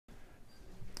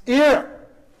here,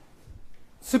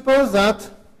 suppose that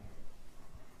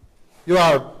you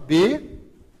are B,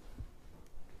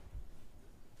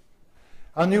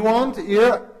 and you want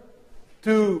here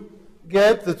to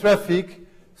get the traffic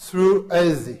through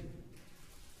ASZ.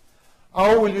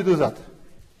 How will you do that?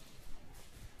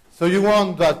 So you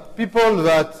want that people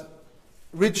that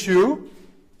reach you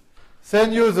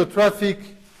send you the traffic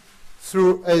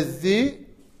through ASZ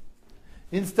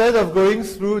instead of going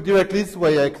through directly through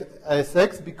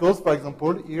ASX, because, for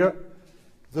example, here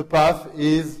the path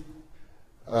is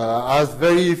has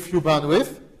very few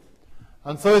bandwidth,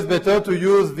 and so it's better to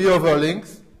use the over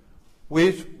links,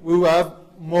 which will have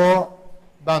more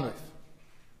bandwidth.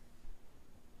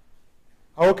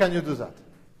 How can you do that?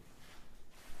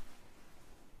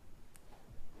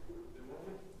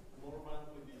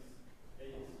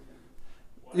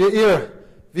 Here,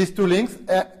 these two links,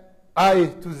 I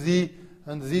to Z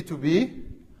and Z to B,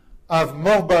 have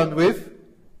more bandwidth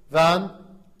than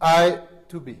I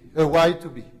to B, Y to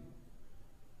B.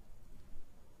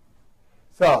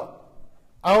 So,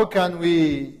 how can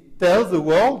we tell the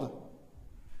world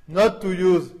not to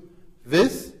use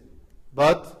this,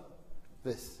 but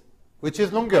this, which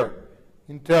is longer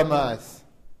in terms of S?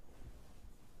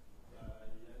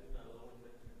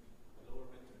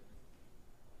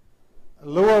 A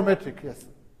lower metric, yes.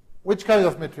 Which kind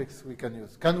of metrics we can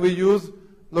use? Can we use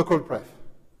local pref?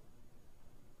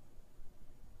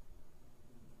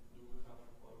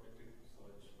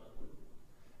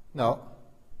 No.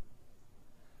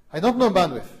 I don't know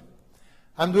bandwidth.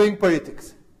 I'm doing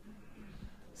politics.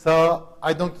 So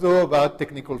I don't know about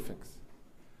technical things.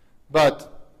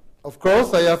 But, of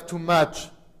course, I have to match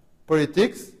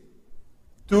politics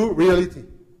to reality.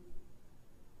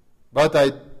 But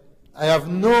I have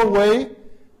no way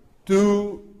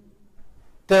to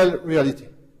tell reality.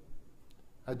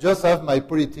 I just have my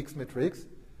politics metrics,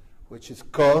 which is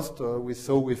cost, we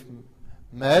saw with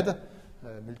MED,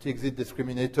 multi-exit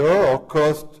discriminator, or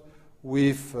cost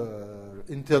with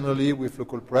internally with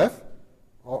local pref,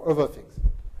 or other things.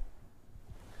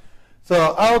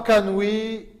 So how can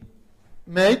we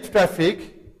make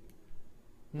traffic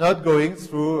not going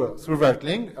through that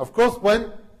link? Of course,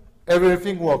 when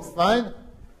everything works fine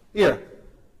here.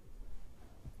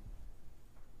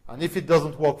 And if it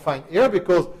doesn't work fine here,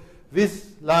 because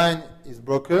this line is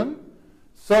broken,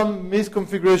 some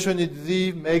misconfiguration in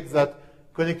Z makes that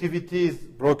connectivity is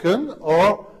broken,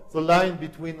 or the line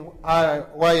between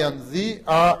Y and Z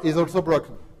is also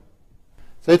broken.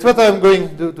 So it's what I'm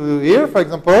going to do here. For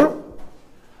example,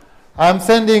 I'm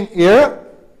sending here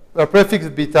a prefix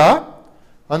beta,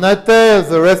 and I tell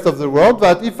the rest of the world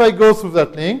that if I go through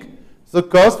that link, the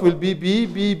cost will be B,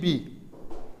 B, B.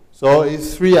 So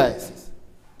it's 3 ISs.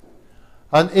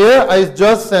 And here I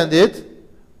just send it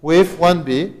with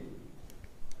 1B.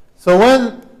 So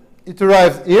when it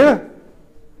arrives here,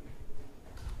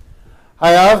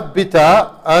 I have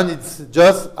beta, and it's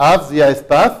just have the IS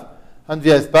path, and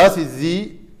the IS path is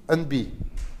Z and B.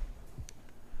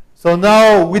 So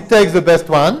now we take the best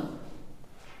one,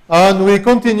 and we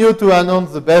continue to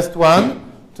announce the best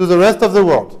one to the rest of the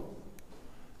world.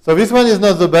 So this one is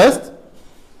not the best,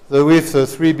 the width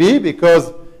 3B,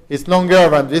 because it's longer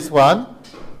than this one.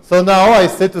 So now I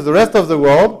say to the rest of the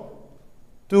world,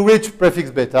 to reach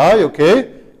prefix beta,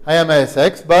 okay, I am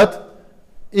ISX, but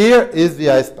here is the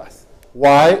IS path,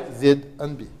 Y, Z,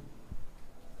 and B.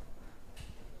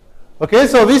 Okay,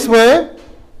 so this way,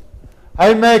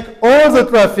 I make all the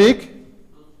traffic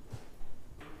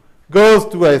goes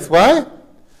to SY,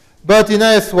 but in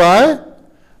SY,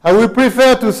 I will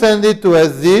prefer to send it to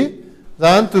SZ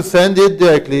than to send it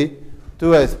directly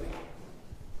to SP.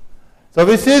 So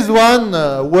this is one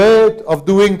way of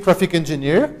doing traffic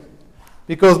engineer,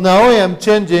 because now I am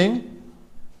changing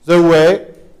the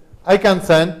way I can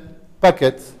send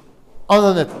packets on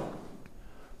the network.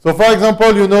 So for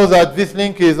example, you know that this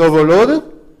link is overloaded,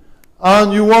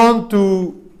 and you want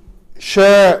to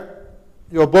share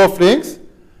your both links.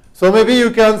 So maybe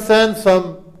you can send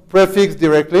some prefix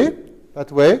directly,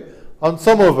 that way, and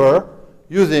some over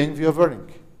using the overlink.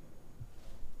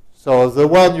 So the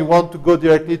one you want to go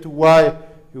directly to Y,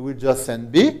 you will just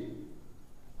send B.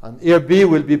 And here B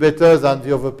will be better than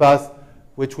the other path,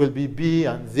 which will be B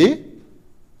and Z.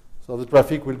 So the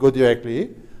traffic will go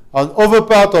directly. And other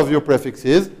part of your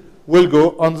prefixes will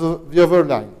go on the other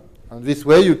line. And this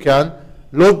way you can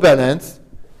load balance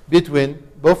between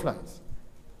both lines.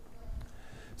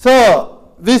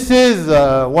 So this is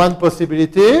one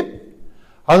possibility.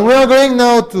 And we are going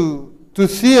now to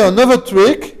see another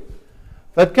trick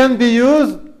that can be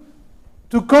used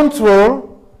to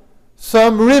control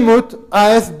some remote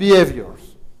AS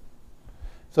behaviors.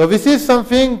 So this is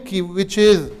something which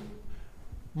is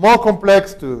more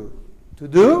complex to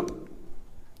do.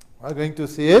 We're going to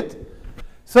see it.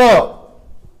 So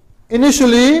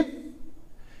initially,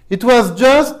 it was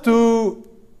just to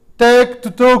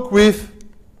talk with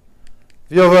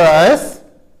the other AS,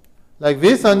 like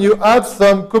this, and you add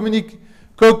some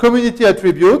community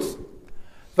attributes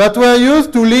that were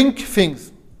used to link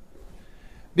things.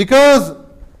 Because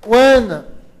when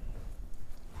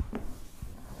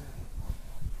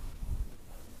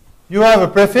you have a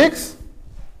prefix,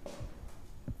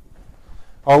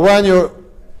 or when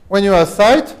you have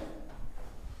site,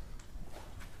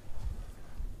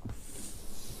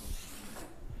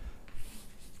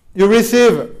 you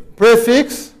receive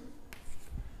prefix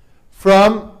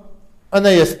from an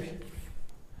ISP.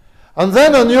 And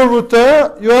then on your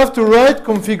router, you have to write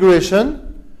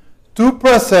configuration to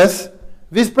process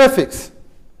this prefix.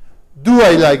 Do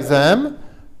I like them?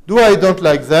 Do I don't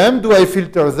like them? Do I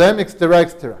filter them? Etc.,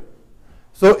 etc.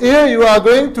 So here you are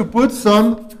going to put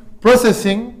some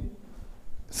processing,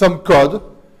 some code.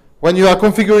 When you are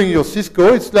configuring your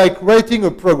Cisco, it's like writing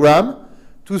a program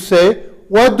to say,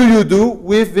 what do you do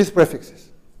with these prefixes,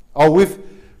 or with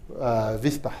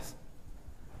this path?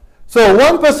 So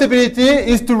one possibility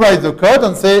is to write the code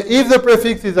and say, if the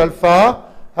prefix is alpha,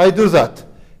 I do that.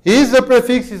 If the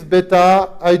prefix is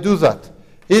beta, I do that.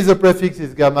 If the prefix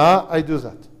is gamma, I do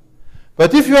that.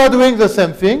 But if you are doing the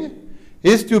same thing,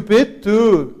 it's stupid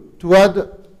to add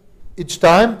each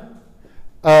time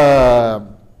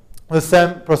the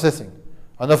same processing.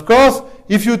 And of course,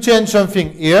 if you change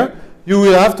something here, you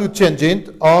will have to change it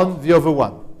on the other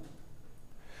one.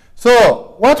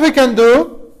 So what we can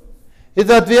do is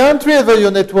that the entry of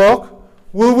your network,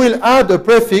 we will add a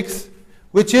prefix,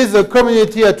 which is a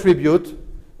community attribute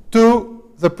to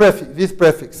the this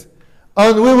prefix.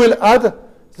 And we will add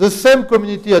the same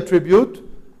community attribute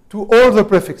to all the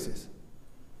prefixes.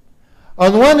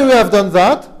 And when we have done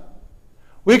that,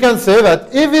 we can say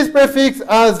that if this prefix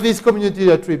has this community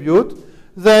attribute,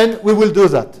 then we will do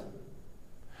that.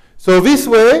 So this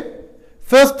way,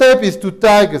 first step is to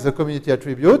tag the community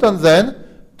attribute, and then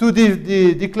to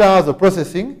declare the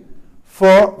processing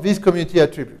for this community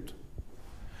attribute.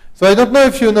 So I don't know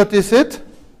if you notice it,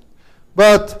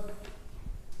 but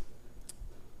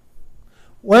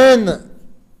when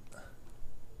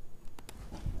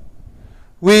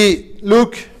we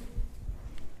look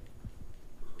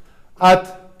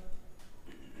at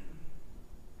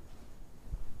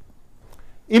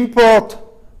import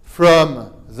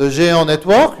from the Géant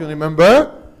network, you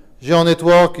remember, Géant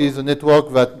network is a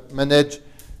network that manages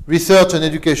research and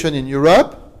education in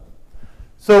Europe.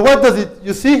 So what does it,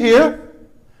 you see here?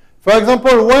 For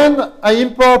example, when I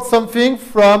import something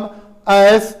from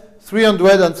AS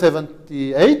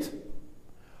 378,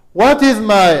 what is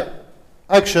my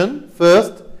action?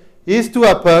 First is to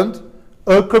append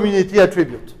a community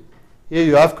attribute. Here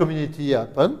you have community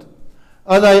append.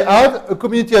 And I add a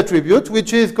community attribute,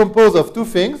 which is composed of two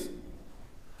things.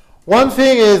 One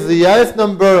thing is the AS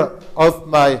number of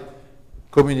my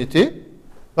community,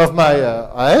 of my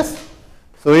AS.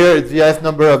 So here it's the AS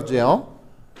number of Géant.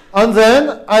 And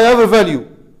then I have a value.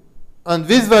 And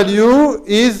this value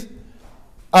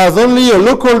has only a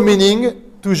local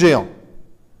meaning to Géant.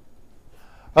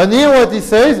 And here what it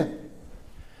says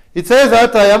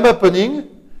that I am appending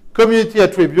community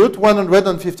attribute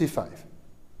 155.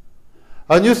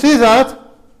 And you see that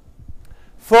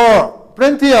for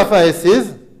plenty of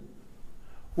ASs,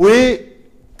 we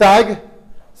tag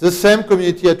the same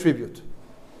community attribute.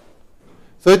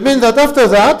 So it means that after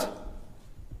that,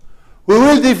 we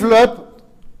will develop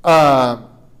a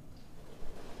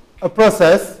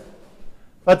process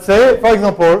that say, for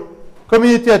example,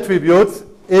 community attributes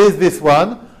is this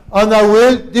one, and I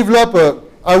will develop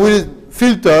I will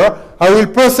filter, I will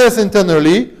process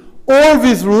internally all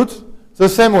these routes the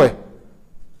same way.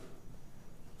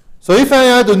 So if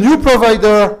I add a new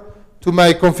provider to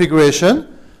my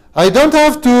configuration, I don't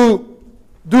have to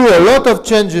do a lot of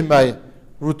change in my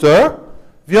router.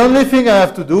 The only thing I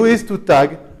have to do is to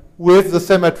tag with the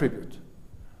same attribute.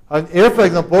 And here, for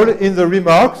example, in the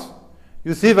remarks,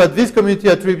 you see that this community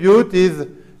attribute is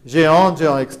Géant,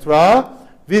 Géant Extra.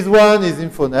 This one is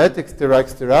Infonet, etc.,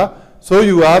 etc. So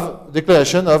you have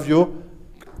declaration of your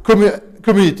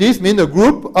communities, mean a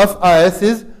group of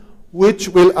ASs which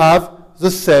will have the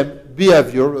same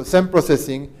behavior, the same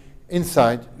processing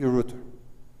inside your router.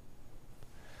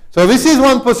 So this is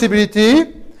one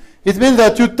possibility. It means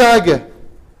that you tag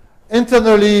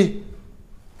internally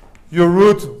your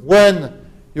route when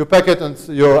your packet and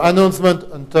your announcement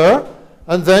enter,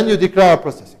 and then you declare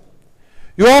processing.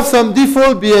 You have some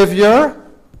default behavior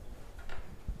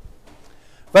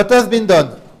that has been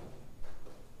done,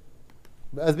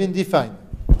 has been defined.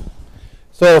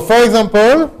 So, for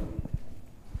example,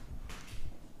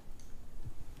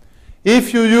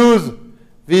 if you use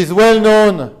this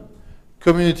well-known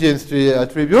community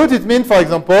attribute, it means, for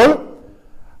example,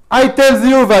 I tell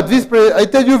you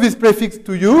this prefix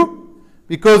to you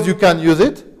because you can use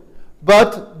it,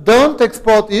 but don't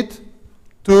export it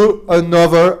to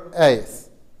another AS.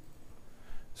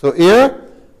 So here,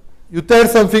 you tell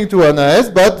something to an AS,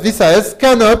 but this AS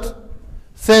cannot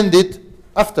send it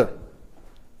after.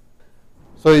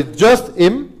 So it's just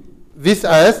him, this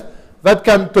AS, that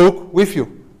can talk with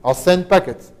you or send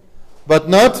packets, but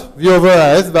not the other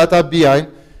AS that are behind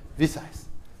this AS.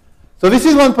 So this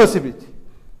is one possibility.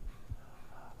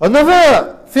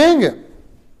 Another thing is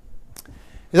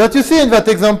that you see in that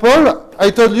example, I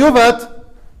told you that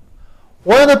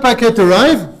when a packet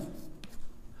arrives,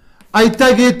 I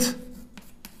tag it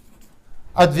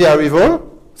at the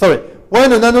arrival. Sorry,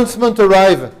 when an announcement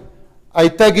arrives, I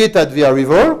tag it at the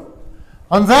arrival,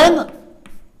 and then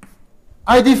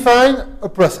I define a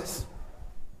process.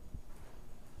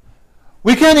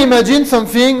 We can imagine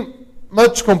something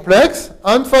much complex,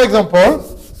 and for example,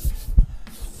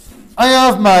 I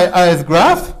have my AS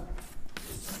graph,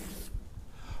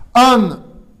 and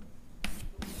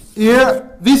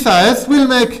here this AS will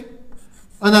make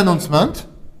an announcement.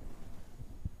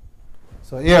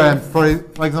 So here I'm, for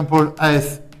example,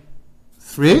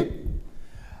 AS3,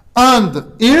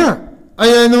 and here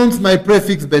I announce my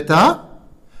prefix beta,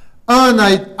 and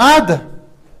I add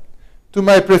to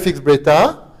my prefix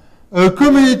beta a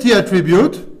community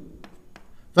attribute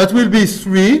that will be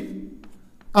 3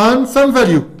 and some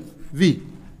value, v.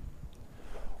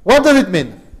 What does it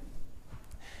mean?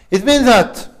 It means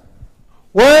that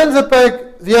when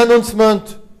the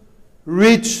announcement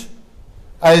reach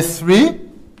AS3,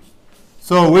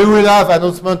 so we will have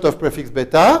announcement of prefix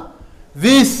beta.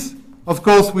 This, of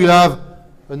course, will have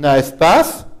a nice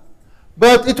path,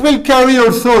 but it will carry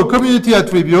also a community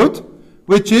attribute,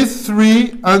 which is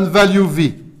 3 and value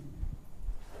v.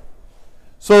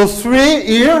 So 3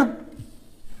 here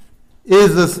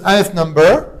is this AS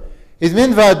number. It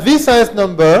means that this AS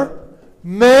number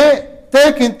may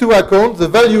take into account the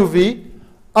value v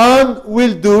and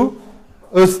will do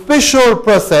a special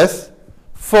process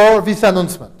for this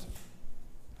announcement.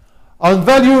 And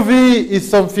value v is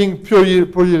something purely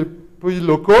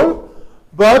local,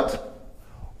 but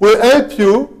will help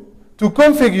you to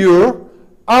configure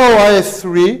how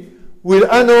AS3 will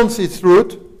announce its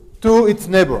route to its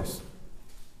neighbors.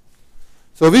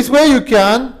 So this way you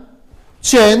can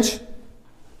change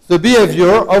the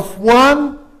behavior of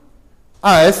one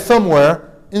AS somewhere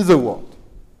in the world.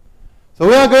 So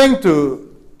we are going to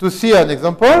see an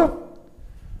example.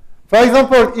 For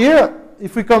example, here,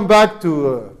 if we come back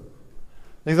to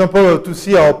an example to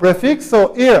see our prefix,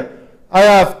 so here I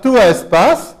have 2 AS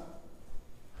paths,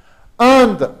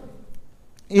 and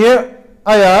here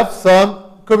I have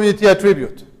some community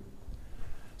attribute.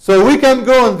 So we can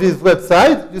go on this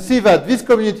website. You see that this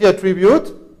community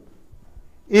attribute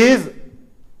is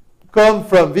come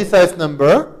from this AS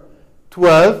number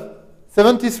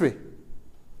 1273.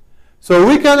 So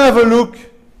we can have a look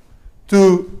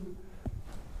to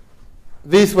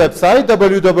this website,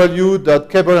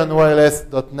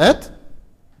 www.cableandwireless.net.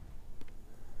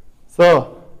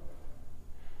 So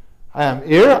I am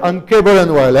here on Cable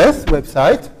and Wireless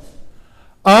website,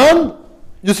 and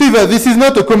you see that this is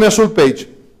not a commercial page.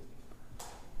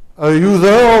 A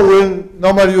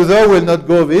normal user will not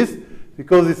go this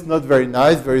because it's not very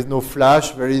nice. There is no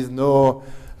flash. There is no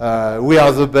we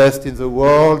are the best in the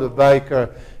world, by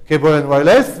Cable and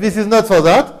Wireless. This is not for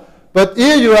that. But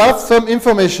here you have some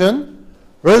information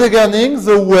regarding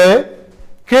the way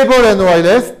Cable and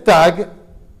Wireless tag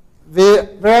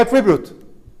their attribute.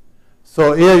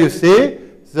 So here you see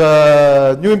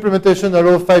the new implementation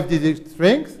allows 5-digit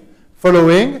strings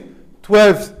following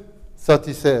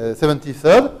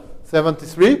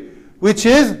 1273, which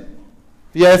is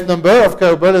the AS number of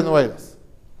Cable and Wireless.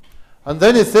 And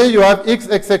then you say you have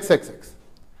XXXXX.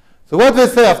 So what they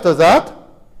say after that,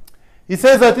 he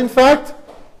says that in fact,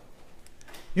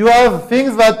 you have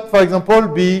things that, for example,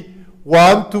 be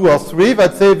 1, 2, or 3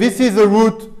 that say this is a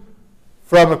route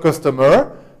from a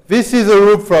customer, this is a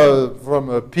route from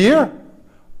a peer,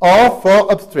 or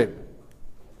for upstream.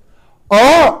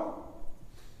 Or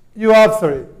you have,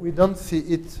 sorry, we don't see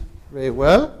it very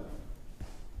well.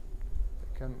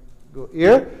 I can go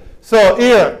here. So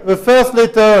here, the first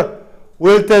letter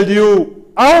will tell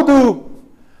you how do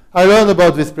I learn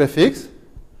about this prefix.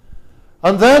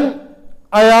 And then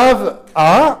I have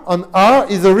R, and R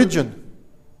is a region.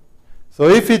 So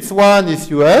if it's 1, it's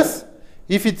US.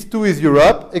 If it's 2, is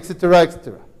Europe, etc.,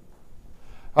 etc.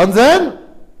 And then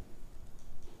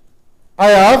I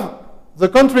have the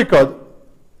country code.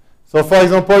 So for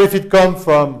example, if it comes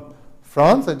from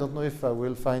France, I don't know if I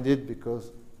will find it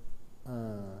because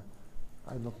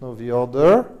I don't know the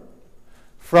order.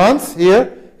 France,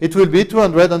 here, it will be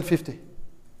 250.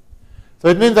 So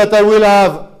it means that I will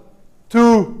have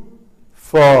 2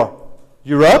 for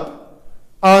Europe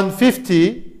and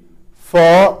 50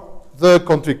 for the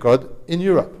country code in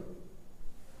Europe.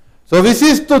 So this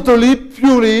is totally,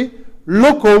 purely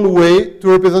local way to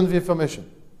represent the information.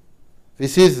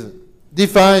 This is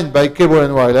defined by cable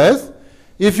and wireless.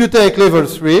 If you take level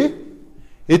 3,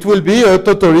 it will be a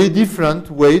totally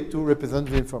different way to represent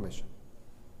the information.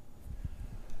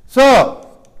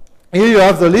 So here you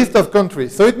have the list of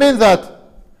countries. So it means that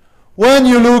when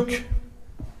you look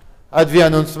at the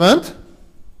announcement,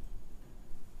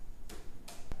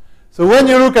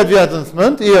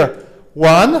 here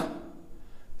 1,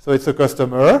 so it's a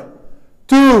customer,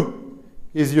 2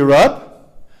 is Europe,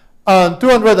 and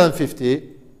 250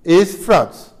 is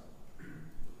France.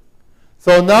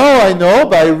 So now I know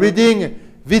by reading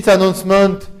this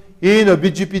announcement in a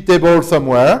BGP table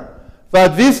somewhere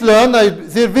that this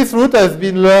route has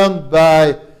been learned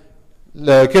by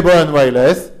cable and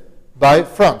wireless by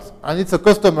France. And it's a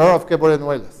customer of cable and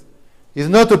wireless. It's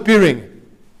not appearing.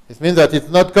 It means that it's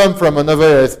not come from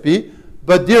another ISP,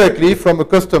 but directly from a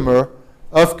customer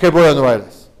of cable and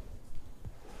wireless.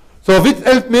 So this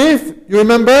helped me. You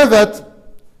remember that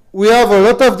we have a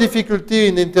lot of difficulty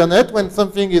in the internet when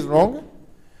something is wrong,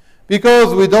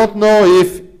 because we don't know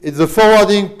if it's a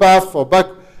forwarding path or back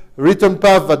return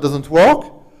path that doesn't work,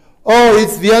 or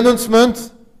it's the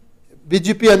announcement,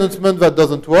 BGP announcement that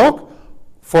doesn't work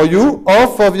for you or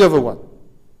for the other one.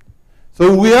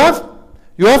 So you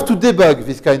have to debug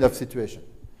this kind of situation.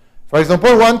 For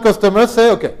example, one customer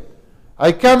say, okay,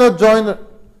 I cannot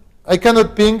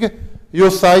ping your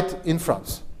site in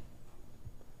France.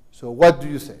 So what do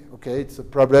you say? Okay, it's a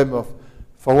problem of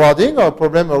forwarding or a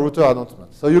problem of router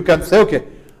announcement. So you can say, okay,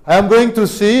 I am going to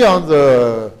see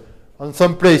on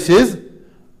some places,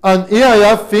 and here I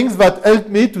have things that help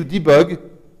me to debug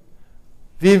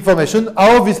the information,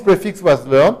 how this prefix was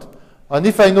learned, and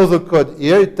if I know the code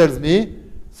here, it tells me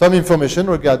some information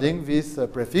regarding this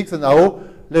prefix and how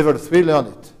level 3 learn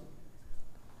it.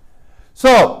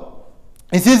 So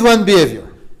this is one behavior.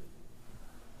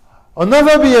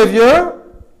 Another behavior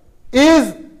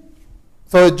is,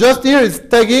 so just here is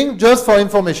tagging just for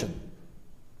information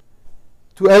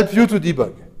to help you to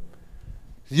debug.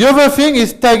 The other thing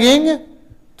is tagging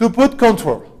to put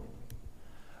control.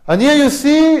 And here you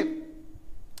see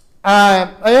I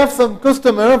have some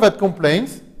customer that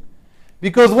complains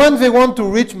because when they want to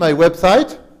reach my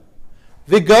website,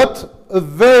 they got a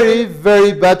very,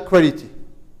 very bad quality.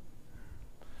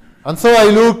 And so I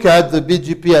look at the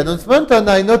BGP announcement and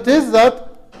I notice that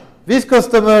this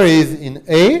customer is in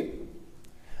A.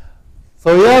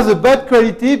 So he has a bad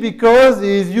quality because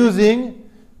he is using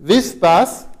this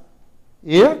path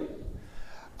here,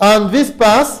 and this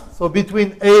path, so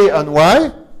between A and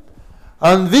Y,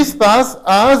 and this path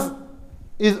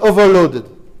is overloaded.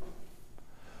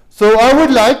 So I would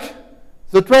like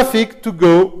the traffic to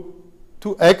go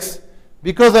to X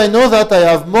because I know that I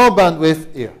have more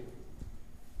bandwidth here.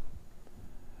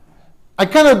 I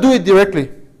cannot do it directly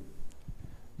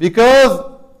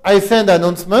because I send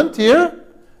announcement here,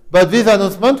 but this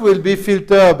announcement will be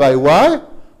filtered by Y,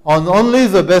 and only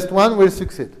the best one will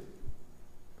succeed.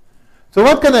 So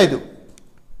what can I do?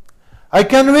 I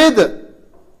can read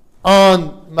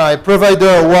on my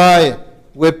provider Y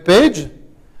web page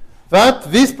that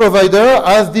this provider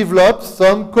has developed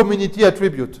some community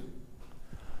attribute.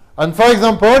 And for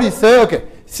example, he says, okay,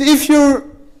 see if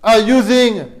you are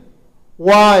using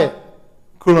Y:1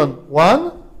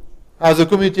 as a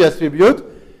community attribute,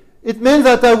 it means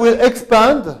that I will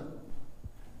expand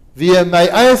my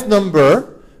IS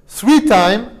number 3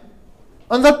 times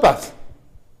on that path.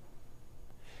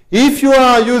 If you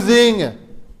are using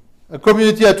a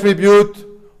community attribute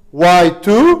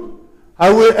Y2,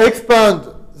 I will expand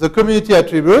the community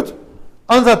attribute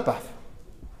on that path.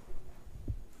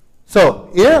 So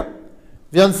here,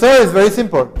 the answer is very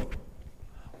simple.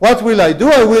 What will I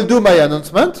do? I will do my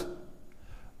announcement,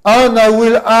 and I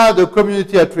will add a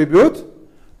community attribute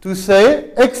to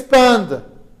say expand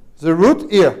the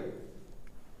route here,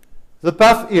 the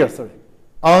path here, sorry,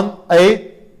 on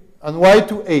A and Y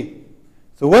to A.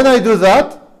 So when I do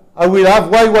that, I will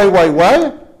have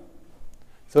Y.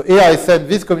 So here I send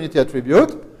this community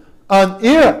attribute, and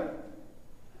here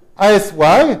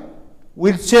ISY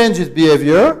will change its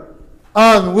behavior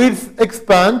and will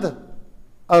expand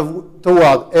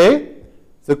toward A,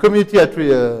 the community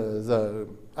attribute, the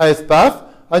IS path,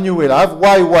 and you will have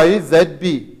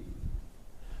YYZB.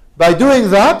 By doing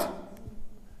that,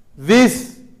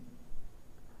 this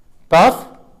path,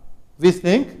 this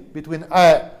link between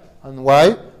I and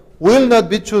Y, will not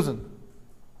be chosen.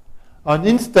 And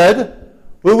instead,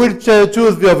 we will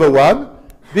choose the other one,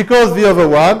 because the other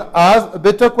one has a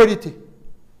better quality.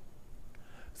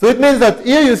 So it means that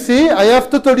here you see I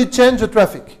have totally changed the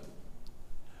traffic.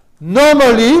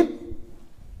 Normally,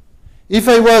 if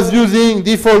I was using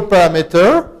default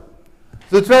parameter,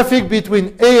 the traffic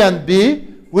between A and B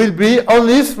will be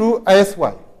only through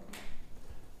ISY.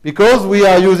 Because we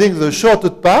are using the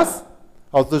shorted path,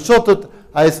 or the shorted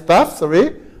IS path,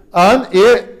 sorry, and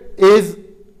here is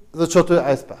the shorted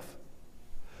IS path.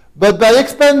 But by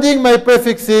expanding my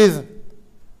prefixes,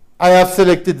 I have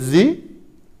selected Z.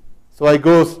 So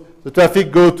the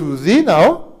traffic goes to Z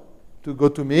now, to go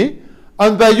to me.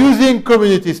 And by using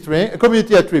community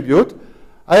attribute,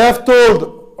 I have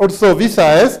told also this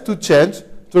IS to change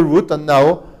the route, and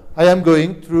now I am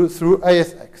going through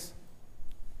ISX.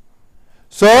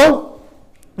 So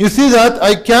you see that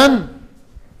I can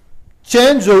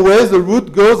change the way the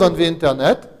route goes on the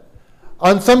internet.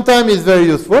 And sometimes it's very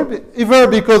useful, either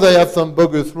because I have some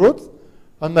bogus routes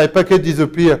and my packet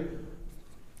disappear,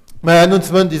 my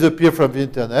announcement disappear from the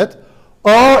internet,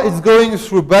 or it's going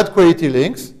through bad quality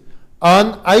links,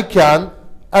 and I can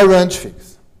arrange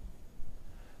things.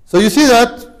 So you see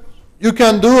that you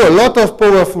can do a lot of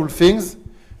powerful things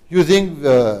using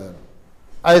the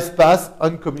ISPath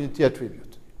and community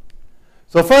attribute.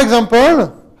 So for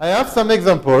example, I have some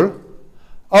example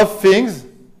of things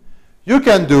you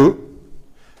can do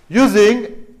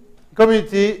using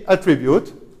community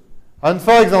attribute. And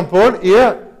for example,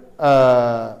 here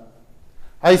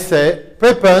I say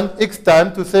prepend x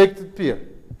time to selected peer.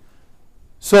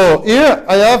 So here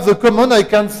I have the command I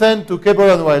can send to cable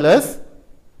and wireless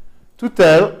to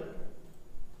tell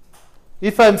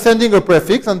if I'm sending a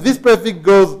prefix, and this prefix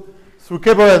goes through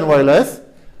cable and wireless,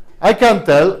 I can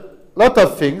tell a lot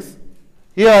of things.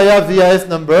 Here I have the IS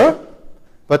number,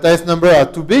 but IS number are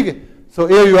too big. So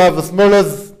here you have the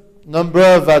smallest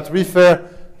number that refer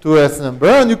to IS number,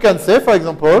 and you can say, for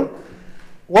example,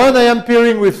 when I am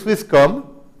peering with Swisscom,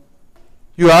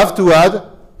 you have to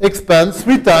expand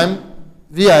 3 times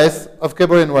the IS of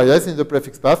cable and wireless in the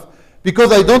prefix path,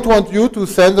 because I don't want you to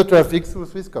send the traffic through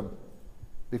Swisscom,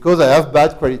 because I have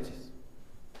bad qualities.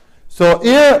 So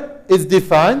here it's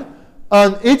defined,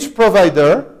 and each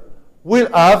provider will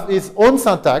have its own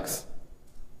syntax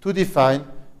to define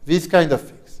these kind of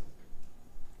things.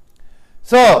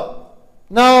 So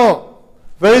now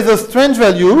there is a strange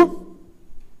value,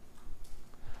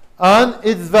 and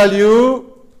its value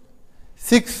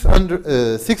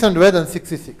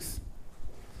 666.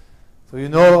 So you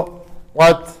know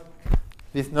what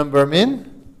this number means?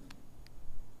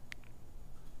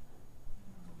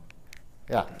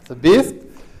 Yeah, it's a beast.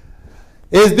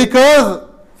 It's because,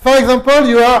 for example,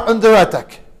 you are under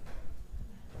attack.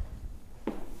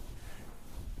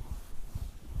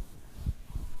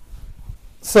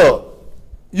 So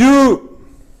you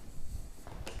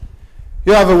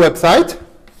have a website.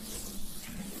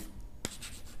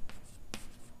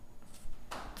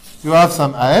 You have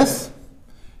some IS.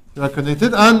 You are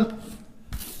connected, and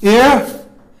here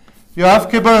you have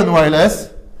cable and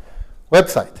wireless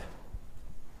website.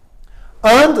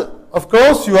 And of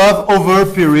course you have over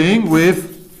peering with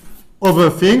other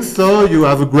things, so you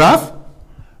have a graph.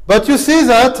 But you see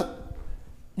that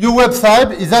your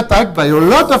website is attacked by a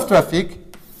lot of traffic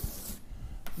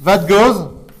that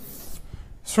goes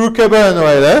through cable and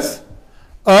wireless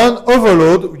and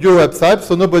overload your website,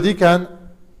 so nobody can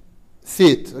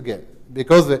see it again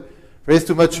because there is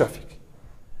too much traffic.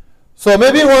 So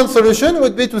maybe one solution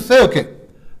would be to say, okay,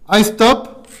 I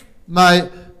stop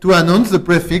to announce the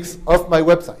prefix of my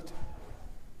website.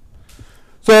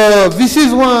 So this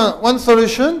is one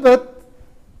solution, but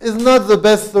it's not the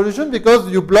best solution because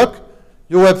you block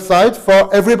your website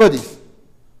for everybody.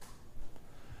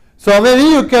 So maybe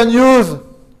you can use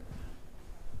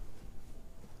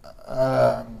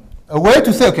a way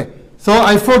to say, okay, so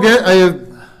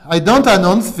I don't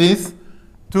announce this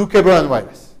to cable and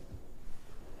wireless.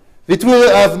 It will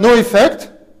have no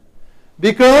effect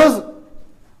because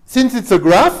since it's a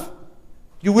graph,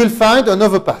 you will find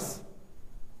another path.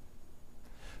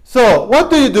 So what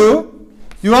do?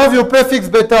 You have your prefix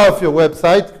beta of your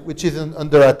website, which is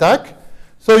under attack.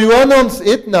 So you announce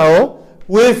it now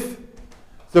with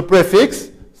the prefix,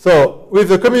 so with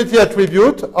the community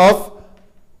attribute of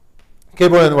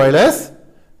cable and wireless,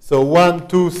 so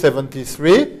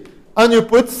 1273, and you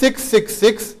put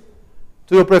 666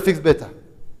 to your prefix beta.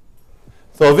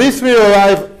 So this will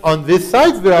arrive on this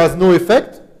side. There is no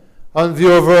effect on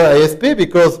the other ISP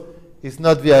because it's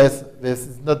not the this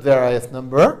is not their highest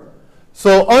number.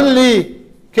 So only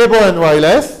cable and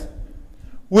wireless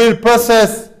will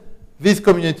process this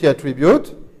community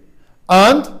attribute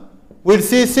and will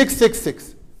see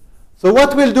 666. So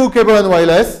what will do cable and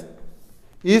wireless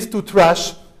is to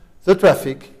trash the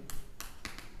traffic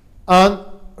and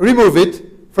remove it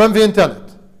from the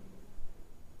internet.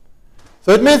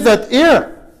 So it means that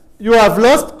here you have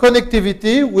lost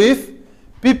connectivity with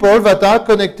people that are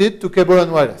connected to cable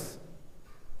and wireless.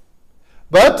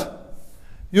 But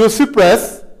you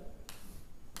suppress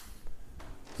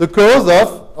the cause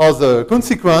of, or the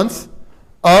consequence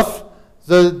of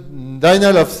the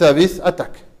denial of service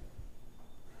attack.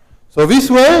 So this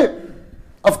way,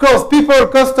 of course, people,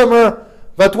 customer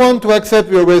that want to access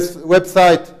your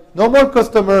website, normal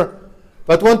customer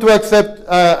that want to accept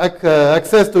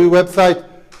access to your website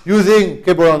using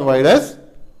cable and wireless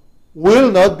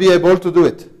will not be able to do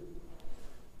it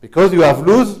because you have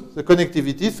lost the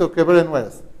connectivity, so cable and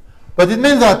wireless. But it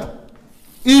means that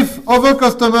if other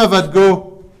customers that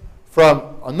go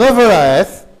from another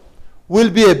IS will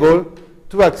be able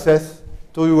to access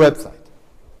to your website.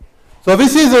 So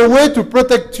this is a way to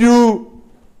protect you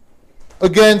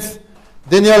against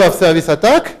denial of service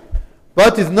attack,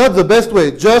 but it's not the best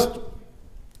way, just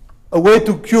a way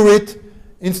to cure it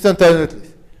instantaneously.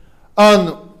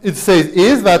 And it says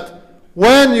is that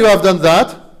when you have done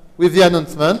that with the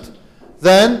announcement,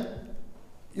 then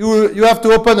you have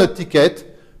to open a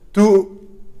ticket to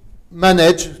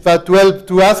manage, to help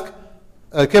to ask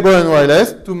cable and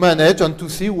wireless to manage and to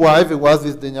see why there was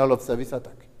this denial of service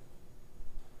attack.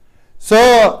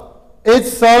 So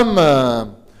it's some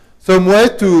way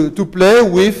to play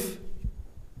with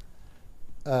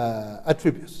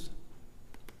attributes.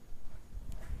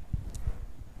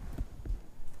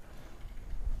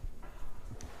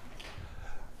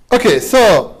 Okay,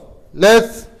 so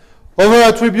let's other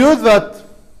attributes that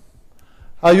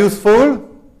are useful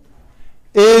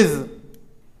is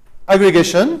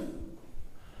aggregation.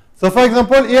 So for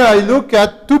example, here I look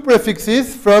at two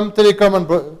prefixes from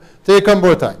Telecom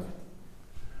Bretagne.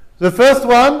 The first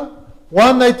one,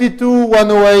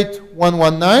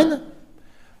 192.108.119,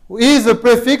 is a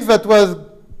prefix that was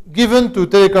given to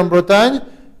Telecom Bretagne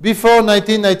before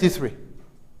 1993.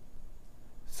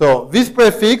 So this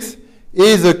prefix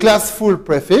is a classful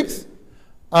prefix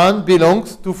and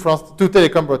belongs to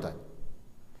Telecom Bretagne.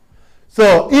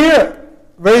 So here,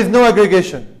 there is no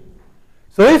aggregation.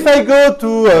 So if I go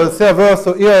to a server,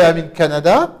 so here I am in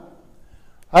Canada,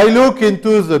 I look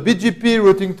into the BGP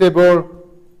routing table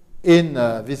in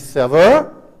this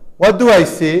server. What do I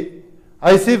see?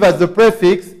 I see that the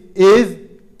prefix is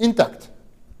intact.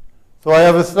 So I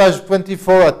have a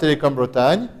 /24 at Telecom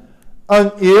Bretagne,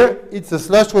 and here it's a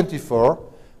 /24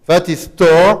 that is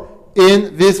stored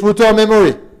in this router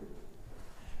memory.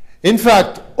 In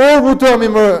fact, all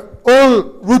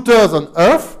routers on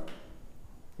Earth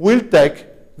will take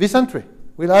this entry,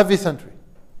 will have this entry.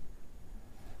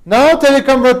 Now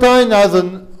Telecom Bretagne has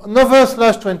another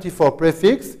 /24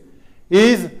 prefix,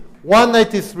 is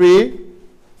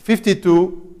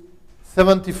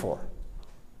 193.52.74.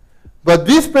 But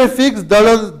this prefix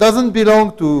doesn't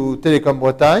belong to Telecom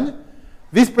Bretagne.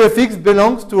 This prefix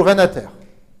belongs to Renater.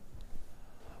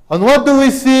 And what do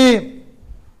we see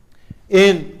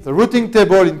in the routing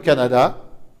table in Canada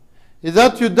is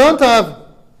that you don't have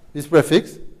this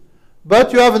prefix,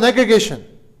 but you have an aggregation.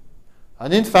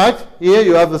 And in fact, here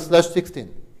you have a /16.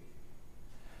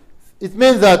 It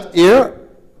means that here,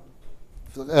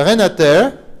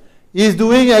 Renater is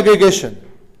doing aggregation.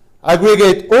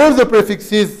 Aggregate all the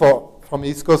prefixes from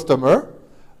his customer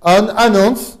and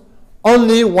announce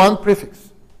only one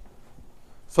prefix.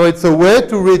 So it's a way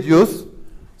to reduce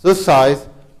the size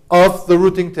of the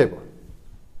routing table.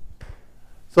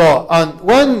 So, and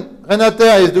when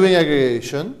Renater is doing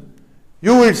aggregation,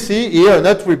 you will see here an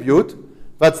attribute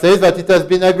that says that it has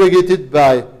been aggregated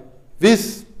by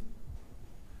this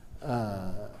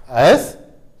AS,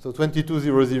 so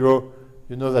 2200,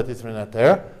 you know that it's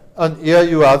Renater, and here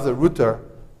you have the router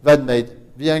that made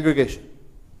the aggregation.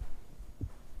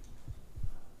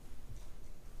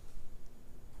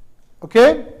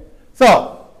 Okay?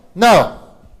 So, now,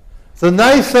 the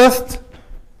nicest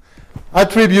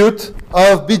attribute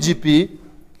of BGP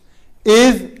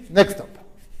is next hop.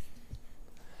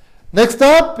 Next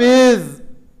hop has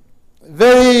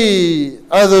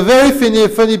a very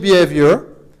funny behavior,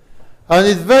 and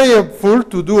it's very helpful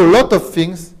to do a lot of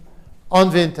things on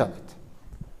the internet.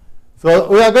 So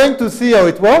we are going to see how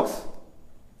it works.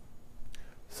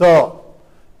 So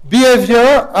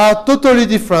behavior are totally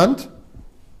different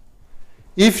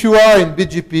if you are in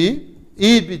BGP,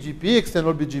 eBGP,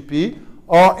 external BGP,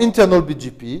 or internal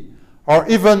BGP, or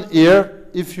even here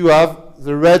if you have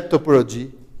the red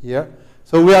topology here.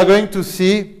 So we are going to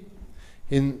see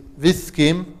in this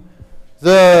scheme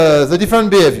the different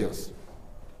behaviors.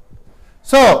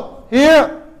 So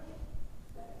here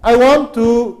I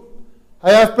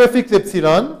have prefix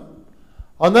epsilon,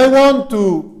 and I want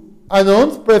to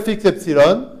announce prefix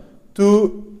epsilon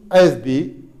to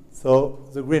SB, so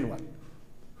the green one.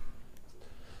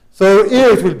 So here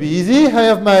it will be easy. I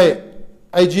have my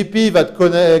IGP that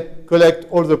collect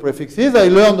all the prefixes. I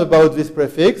learned about this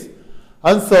prefix,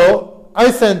 and so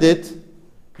I send it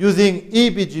using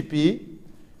eBGP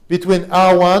between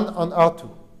R1 and R2.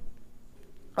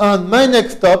 And my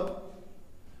next stop,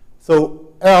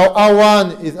 so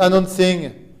R1 is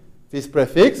announcing this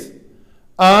prefix,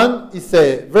 and it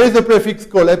says there is a prefix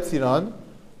called epsilon,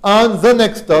 and the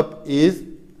next stop is,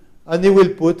 and it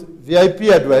will put the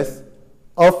IP address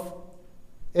of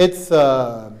its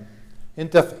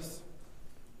interface.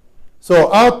 So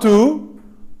R2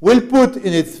 will put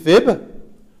in its fib,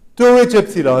 to reach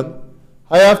epsilon,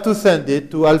 I have to send it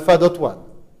to alpha.1.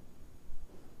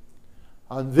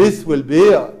 And this will be,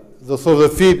 so the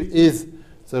fib is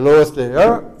the lowest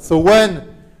layer. So when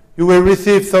you will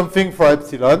receive something for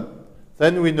epsilon,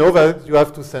 then we know that you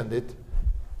have to send it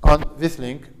on this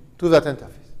link to that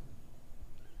interface.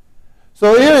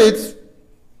 So here it's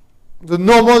the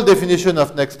normal definition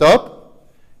of next stop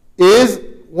is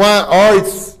one, or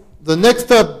it's the next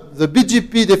stop, the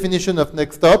BGP definition of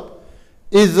next stop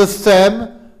is the same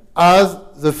as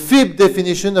the fib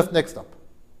definition of next stop.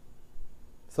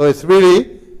 So it's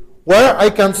really where I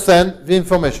can send the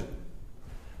information.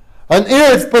 And here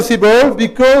it's possible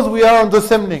because we are on the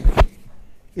same link.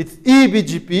 It's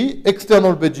eBGP,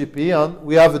 external BGP, and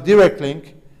we have a direct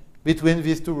link between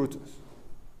these two routers.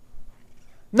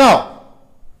 Now,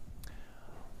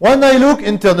 when I look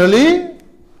internally,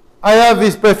 I have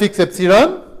this prefix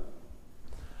epsilon,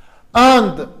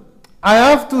 and I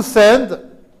have to send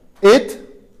it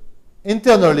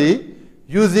internally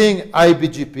using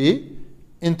iBGP,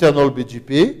 internal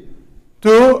BGP,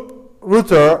 to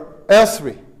router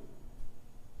R3.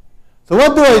 So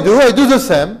what do? I do the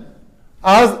same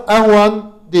as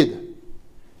R1 did.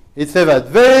 It says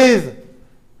that there is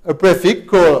a prefix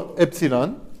called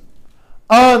epsilon,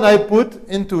 and I put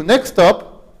into next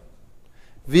stop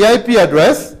the IP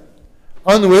address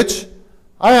on which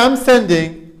I am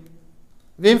sending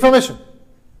the information.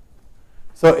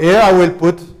 So here I will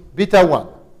put beta 1.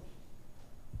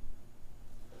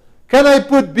 Can I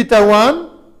put beta 1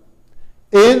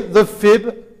 in the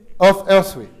fib of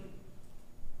R3?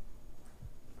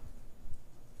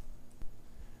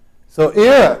 So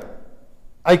here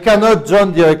I cannot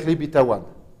join directly beta 1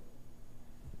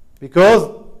 because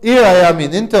here I am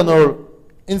in internal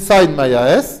inside my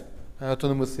AS,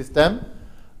 autonomous system,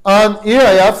 and here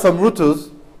I have some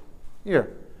routers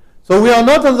here. So we are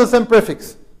not on the same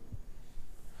prefix.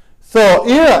 So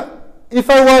here, if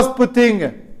I was putting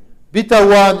beta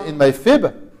 1 in my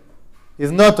fib,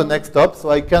 is not a next stop, so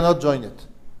I cannot join it.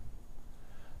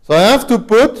 So I have to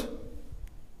put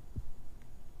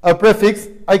a prefix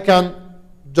I can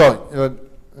join,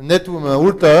 a network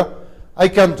router I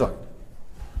can join.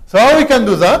 So how we can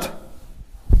do that?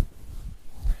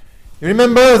 You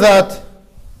remember that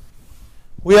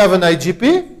we have an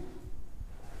IGP,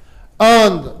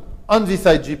 and on this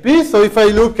IGP, so if I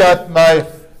look at my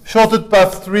shorted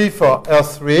path 3 for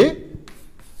R3,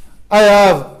 I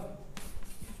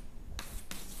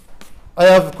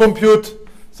have compute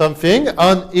something,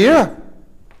 and here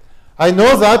I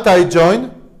know that I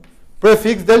join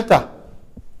prefix delta.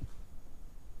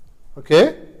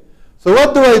 Okay? So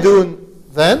what do I do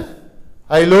then?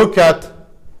 I look at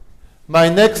my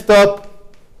next stop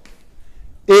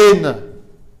in,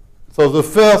 so the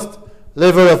first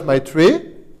level of my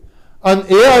tree, and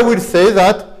here I will say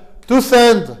that to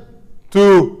send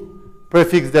to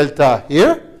prefix delta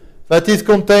here, that is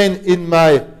contained in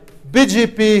my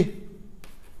BGP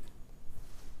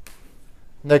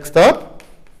next stop,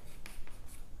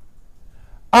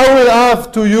 I will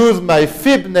have to use my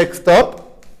fib next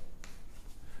stop,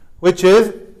 which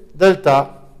is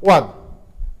delta 1.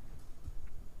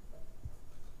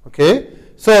 Okay?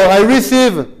 So I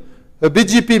receive a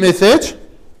BGP message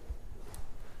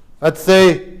that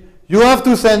say you have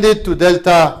to send it to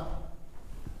delta,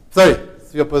 sorry,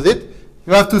 it's the opposite.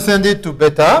 You have to send it to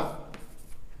beta.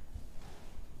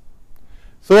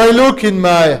 So I look in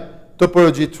my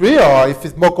topology tree, or if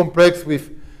it's more complex with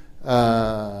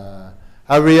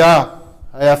area,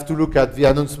 I have to look at the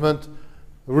announcement,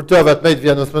 router that made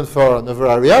the announcement for another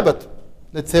area, but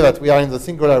let's say that we are in the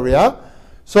single area.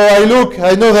 So I look,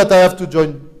 I know that I have to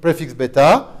join prefix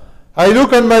beta. I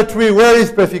look on my tree, where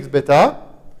is prefix beta?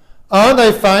 and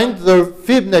I find the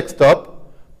fib next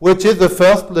stop, which is the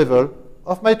first level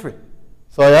of my tree.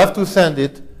 So I have to send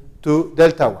it to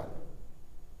delta 1.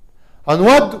 And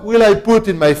what will I put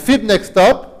in my fib next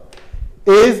stop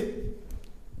is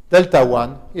delta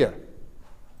 1 here.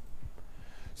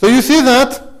 So you see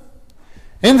that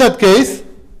in that case,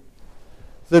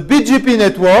 the BGP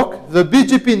network, the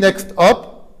BGP next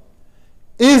hop,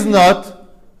 is not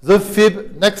the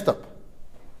fib next hop.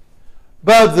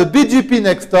 But the BGP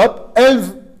next hop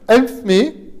helps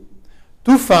me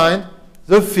to find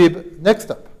the fib next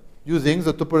hop using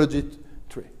the topology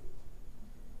tree.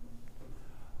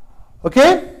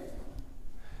 Okay?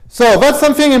 So that's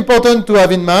something important to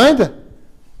have in mind,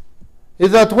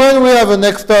 is that when we have a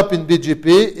next hop in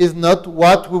BGP, is not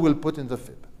what we will put in the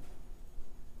fib.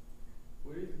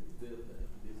 Where is delta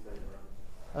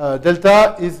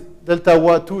this time around?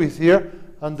 Delta 2 is here,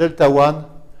 and delta 1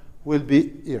 will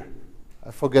be here. I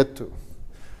forget to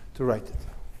write it.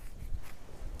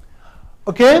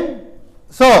 Okay?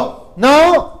 So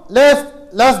now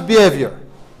last behavior.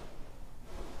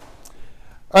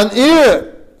 And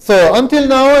here, so until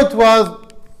now it was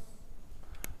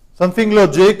something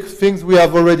logic, things we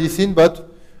have already seen, but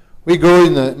we go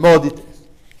in more details.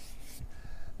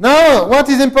 Now, what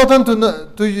is important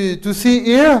to see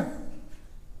here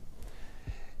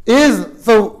is,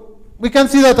 so we can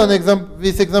see that on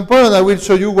this example, and I will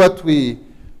show you what we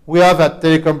have at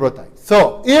Telecom Bretagne.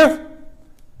 So here,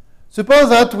 suppose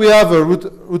that we have a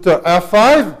router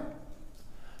R5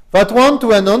 that want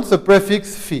to announce a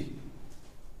prefix phi.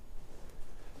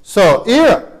 So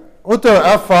here, router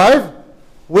R5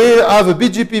 will have a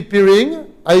BGP peering,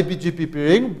 IBGP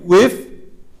peering with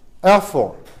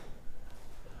R4.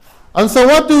 And so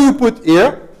what do you put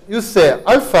here? You say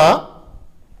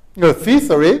phi,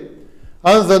 sorry,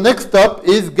 and the next stop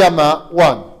is gamma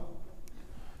 1.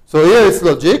 So here it's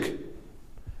logic.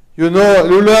 You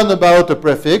learn about a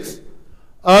prefix,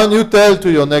 and you tell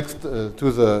to your next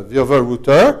to the other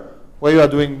router where you are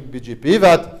doing BGP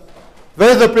that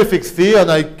there is a prefix phi,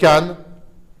 and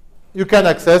you can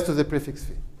access to the prefix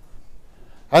phi.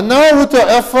 And now router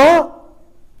R4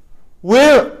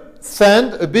 will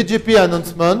send a BGP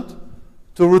announcement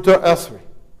to router R3.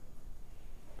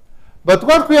 But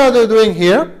what we are doing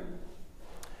here,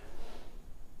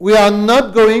 we are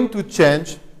not going to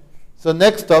change the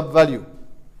next stop value.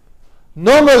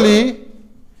 Normally,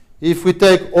 if we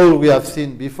take all we have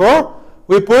seen before,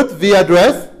 we put the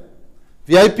address,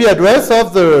 the IP address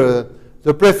of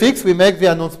the prefix we make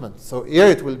the announcement. So here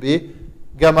it will be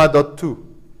gamma.2.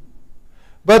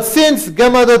 But since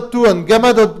gamma.2 and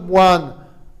gamma.1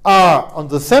 are on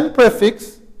the same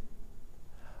prefix,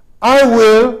 I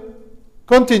will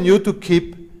continue to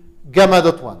keep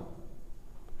gamma.1.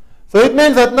 So it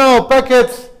means that now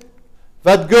packets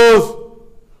that goes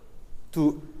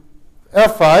to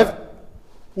R5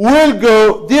 will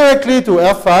go directly to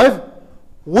R5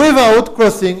 without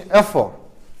crossing R4.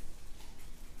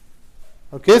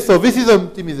 Okay, so this is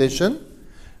optimization,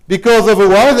 because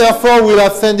otherwise R4 will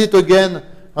have sent it again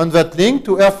on that link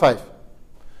to R5.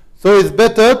 So it's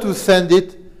better to send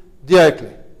it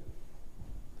directly.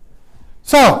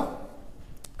 So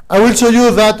I will show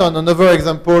you that on another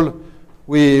example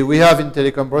we have in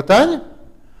Telecom Bretagne.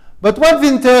 But what's the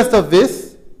interest of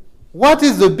this? What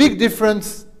is the big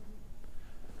difference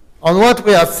on what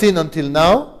we have seen until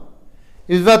now?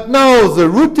 Is that now the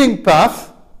routing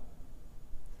path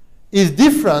is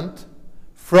different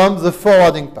from the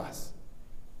forwarding path.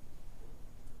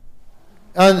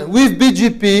 And with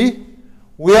BGP,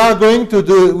 we are going to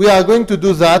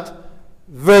do that.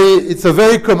 It's a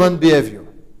very common behavior.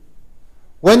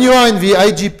 When you are in the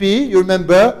IGP, you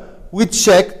remember we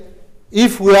check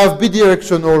if we have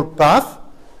bidirectional path,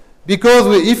 because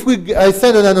I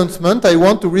send an announcement, I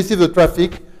want to receive the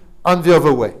traffic on the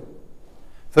other way.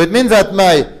 So it means that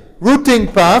my routing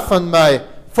path and my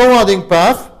forwarding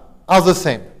path are the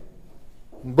same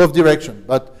in both directions,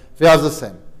 but they are the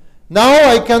same. Now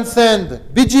I can send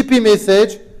BGP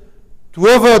message to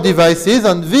other devices,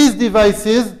 and these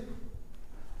devices,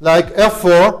 like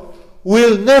R4,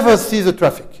 will never see the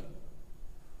traffic.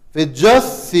 They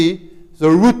just see the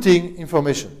routing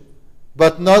information,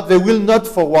 but they will not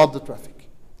forward the traffic.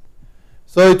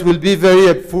 So it will be very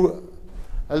helpful.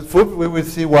 We will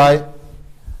see why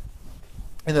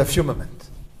in a few moments.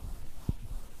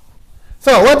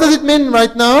 So what does it mean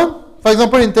right now? For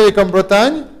example, in Telecom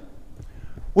Bretagne,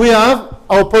 we have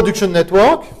our production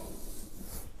network.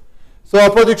 So our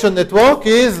production network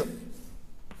is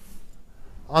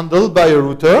handled by a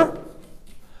router,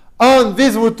 and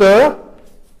this router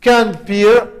can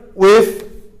peer with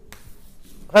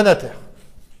Renater.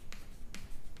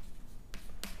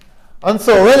 And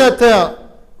so Renater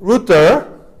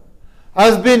router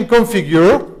has been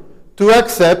configured to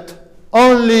accept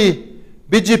only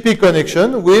BGP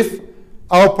connection with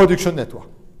our production network.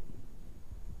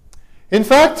 In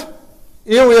fact,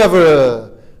 here we have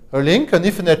a link, an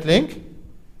Ethernet link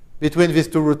between these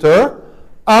two routers,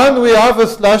 and we have a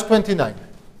 /29.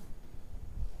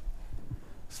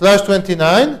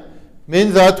 /29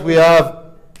 means that we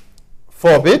have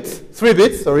 3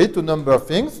 bits, to number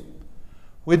things.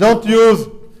 We don't use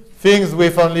things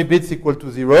with only bits equal to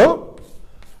 0,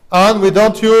 and we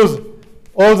don't use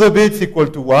all the bits equal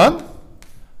to 1,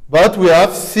 but we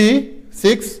have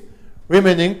 6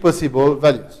 remaining possible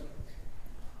values.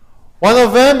 One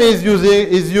of them is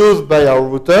used by our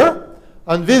router,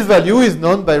 and this value is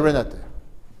known by Renater.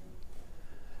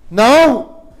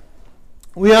 Now,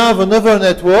 we have another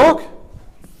network.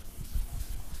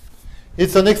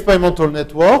 It's an experimental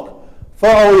network for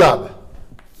our lab.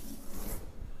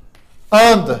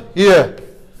 And here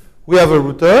we have a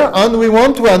router, and we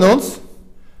want to announce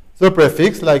the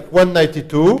prefix like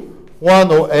 192,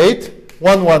 108,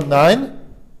 119.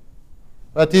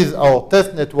 That is our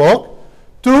test network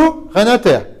to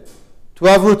Renater to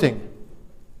have routing.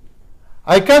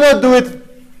 I cannot do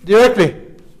it directly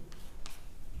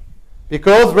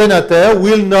because Renater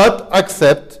will not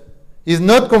accept, is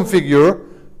not configured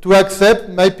to accept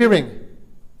my peering.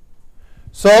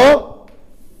 So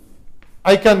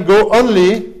I can go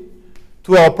only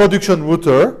to our production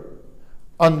router,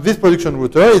 and this production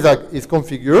router is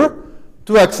configured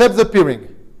to accept the peering.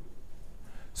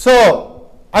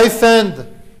 So I send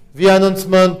the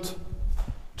announcement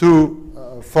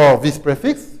for this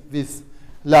prefix, this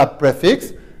lab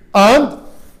prefix, and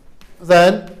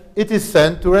then it is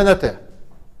sent to Renater.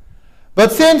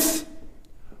 But since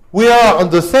we are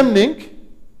on the same link,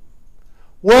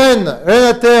 when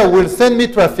Renater will send me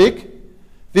traffic,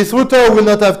 this router will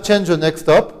not have changed the next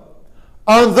hop,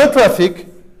 and the traffic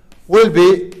will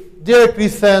be directly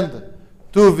sent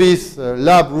to this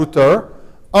lab router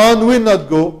and will not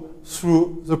go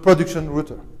through the production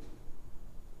router.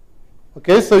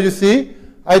 Okay, so you see,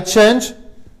 I change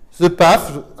the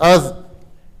path as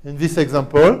in this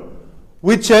example.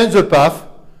 We change the path.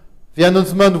 The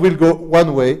announcement will go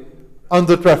one way, and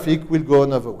the traffic will go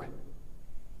another way.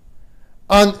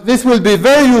 And this will be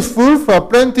very useful for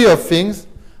plenty of things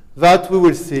that we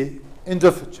will see in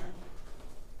the future.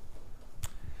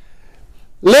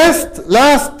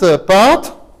 Last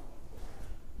part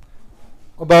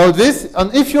about this,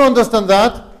 and if you understand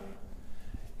that,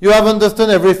 you have understood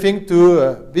everything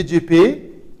to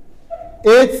BGP.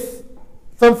 It's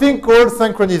something called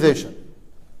synchronization.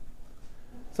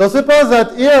 So suppose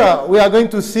that here we are going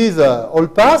to see the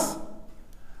old path.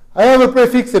 I have a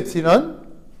prefix epsilon.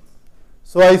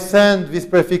 So I send this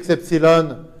prefix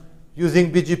epsilon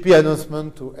using BGP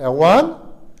announcement to R1.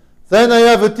 Then I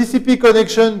have a TCP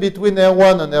connection between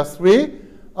R1 and R3,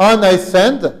 and I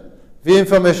send the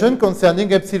information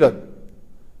concerning epsilon.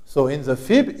 So in the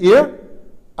fib here,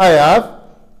 I have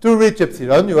to reach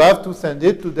epsilon, you have to send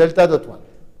it to delta.1.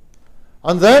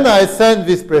 And then I send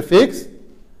this prefix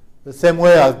the same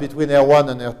way as between R1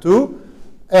 and R2.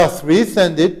 R3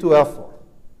 send it to R4.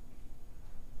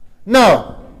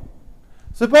 Now,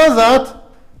 suppose that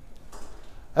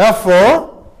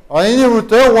R4 or any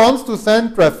router wants to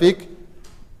send traffic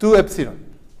to epsilon.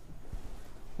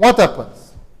 What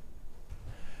happens?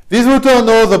 This router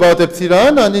knows about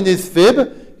epsilon, and in his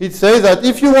fib, it says that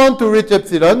if you want to reach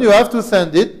epsilon, you have to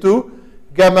send it to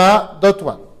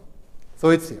gamma.1. So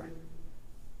it's here.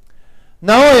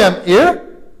 Now I am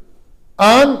here,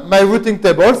 and my routing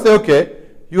table says, okay,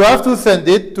 you have to send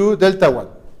it to delta1.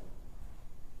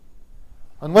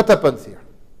 And what happens here?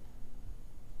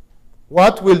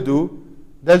 What will do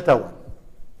delta1?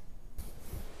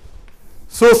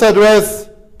 Source address,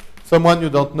 someone you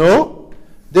don't know.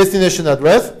 Destination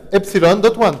address,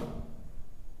 epsilon.1.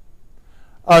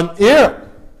 And here,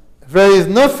 there is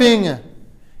nothing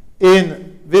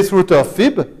in this router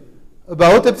fib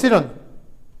about epsilon.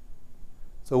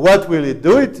 So what will it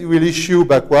do? It will issue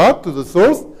backward to the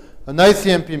source an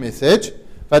ICMP message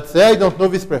that says, I don't know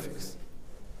this prefix.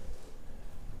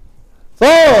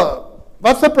 So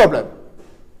that's the problem.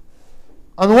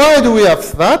 And why do we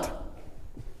have that?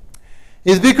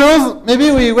 It's because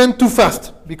maybe we went too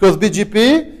fast. Because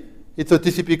BGP, it's a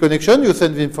TCP connection. You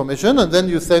send the information, and then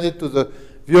you send it to the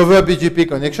other BGP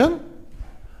connection.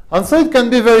 And so it can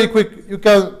be very quick. You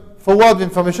can forward the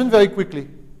information very quickly.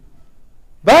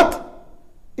 But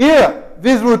here,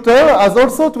 this router has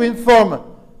also to inform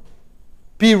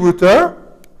P router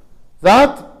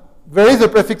that there is a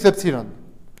prefix epsilon.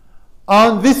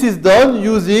 And this is done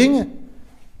using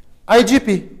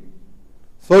IGP.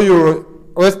 So your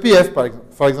OSPF,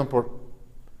 for example.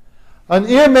 And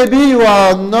here maybe you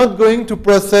are not going to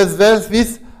process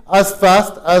this as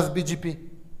fast as BGP.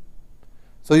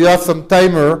 So you have some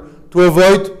timer to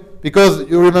avoid, because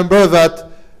you remember that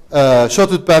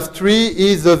shortcut path 3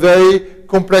 is a very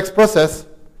complex process.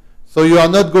 So you are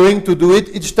not going to do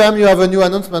it each time you have a new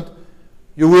announcement.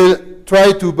 You will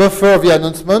try to buffer the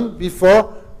announcement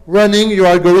before running your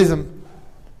algorithm.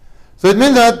 So it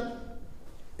means that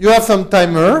you have some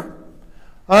timer,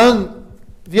 and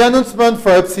the announcement for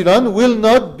epsilon will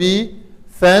not be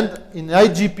sent in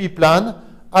IGP plan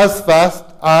as fast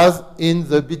as in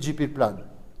the BGP plan.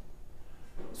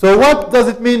 So what does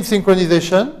it mean,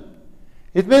 synchronization?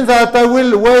 It means that I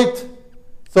will wait.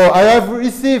 So I have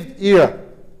received here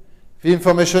the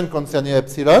information concerning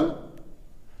epsilon,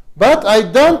 but I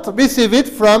don't receive it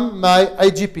from my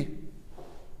IGP.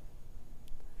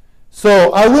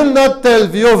 So I will not tell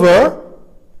the other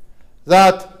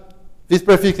that this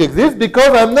prefix exists, because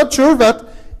I'm not sure that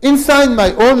inside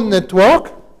my own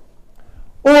network,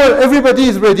 everybody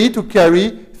is ready to carry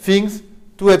things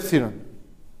to epsilon.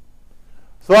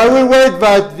 So I will wait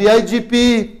that the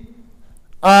IGP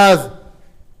has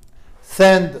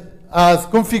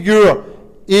configured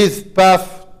its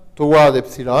path toward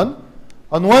epsilon.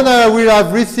 And when I will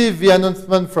have received the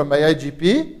announcement from my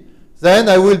IGP, then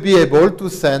I will be able to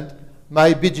send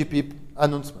my BGP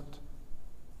announcement.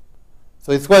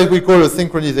 So it's what we call a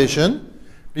synchronization,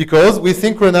 because we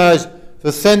synchronize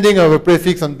the sending of a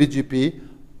prefix on BGP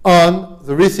on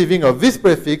the receiving of this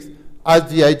prefix at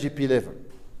the IGP level.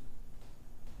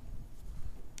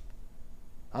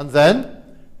 And then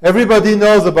everybody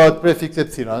knows about prefix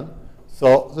epsilon,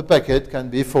 so the packet can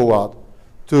be forwarded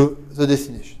to the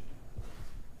destination.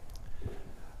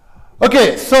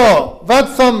 Okay, so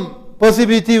that's some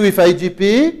possibility with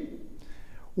IGP.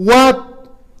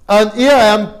 And here I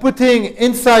am putting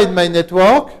inside my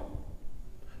network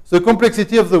the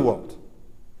complexity of the world.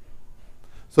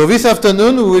 So this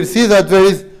afternoon we will see that there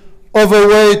is other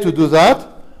way to do that,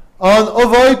 and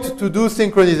avoid to do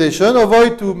synchronization,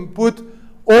 avoid to put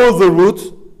all the routes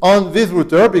on this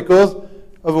router, because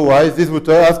otherwise this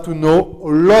router has to know a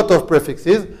lot of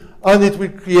prefixes, and it will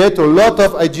create a lot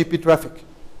of IGP traffic.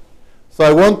 So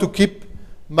I want to keep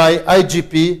my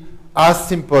IGP as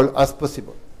simple as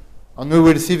possible. And we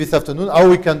will see this afternoon how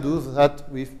we can do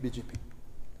that with BGP.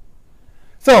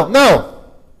 So now,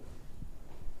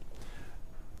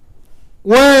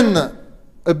 when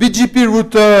a BGP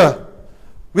router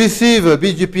receives a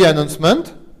BGP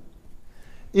announcement,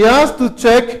 he has to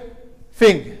check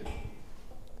thing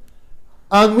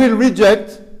and will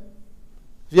reject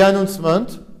the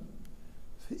announcement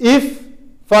if,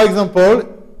 for example,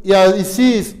 he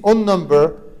sees his own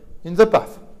number in the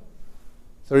path.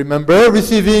 So remember,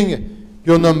 receiving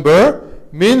your number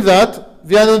means that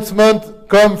the announcement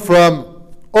comes from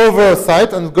over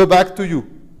site and go back to you.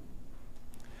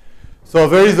 So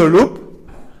there is a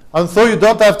loop, and so you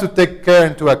don't have to take care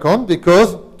into account,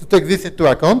 because to take this into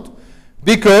account,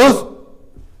 because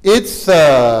it's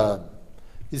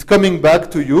coming back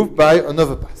to you by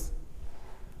another path.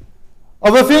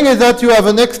 Other thing is that you have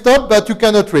a next stop that you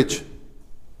cannot reach.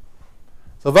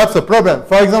 So that's a problem.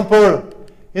 For example,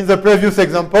 in the previous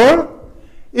example,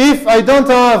 if I don't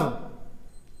have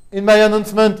in my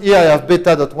announcement here I have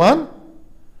beta.1,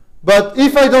 but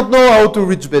if I don't know how to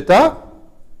reach beta,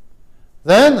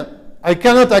 then I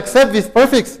cannot accept this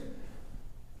prefix.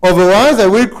 Otherwise, I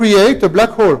will create a black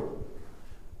hole,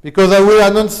 because I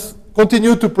will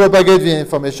continue to propagate the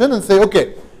information and say,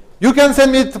 okay, you can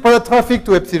send me traffic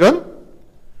to epsilon,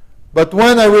 but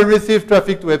when I will receive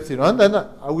traffic to epsilon, then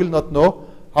I will not know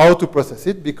how to process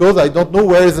it, because I don't know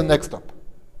where is the next stop.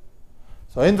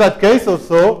 So in that case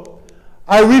also,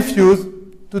 I refuse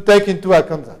to take into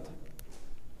account that.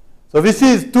 So this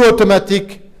is two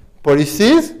automatic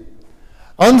policies.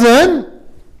 And then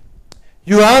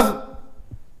you have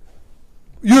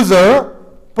user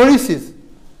policies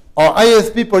or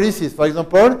ISP policies. For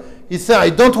example, he said, I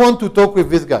don't want to talk with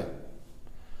this guy.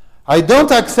 I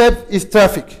don't accept his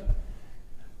traffic.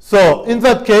 So in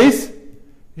that case,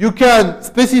 you can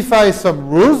specify some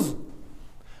rules,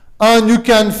 and you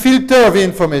can filter the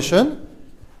information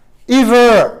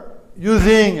either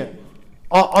using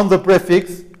on the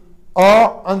prefix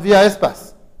or on the IS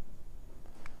path.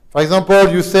 For example,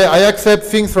 you say, I accept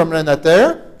things from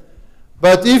Renater,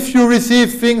 but if you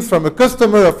receive things from a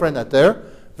customer of Renater,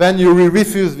 then you will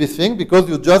refuse this thing, because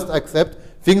you just accept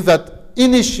things that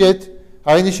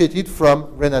are initiated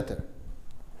from Renater.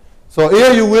 So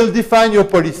here you will define your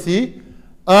policy,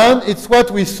 and it's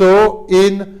what we saw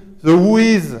in the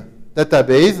WHOIS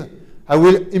database. I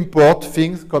will import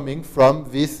things coming from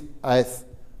this IS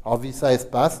or this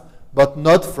ISPath, but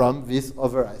not from this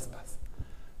other ISPath.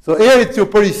 So here it's your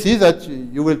policy that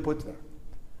you will put there.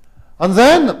 And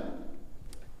then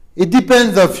it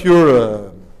depends of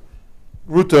your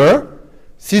router.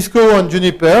 Cisco and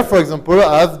Juniper, for example,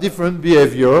 have different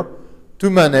behavior to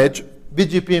manage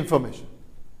BGP information.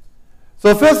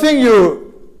 So first thing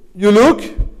you look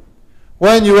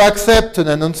when you accept an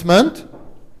announcement.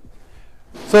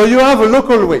 So you have a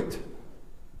local weight.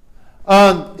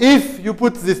 And if you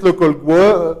put this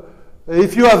local,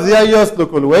 if you have the highest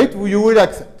local weight, you will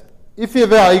accept. If they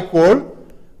are equal,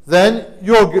 then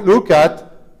you look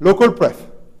at local pref.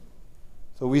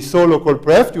 So we saw local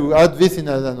pref, you add this in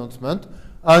an announcement.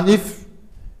 And if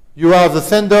you are the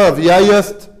sender of the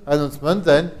highest announcement,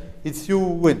 then it's you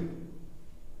who win.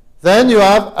 Then you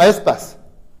have ISPath.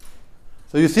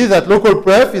 So you see that local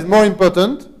pref is more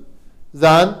important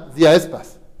than the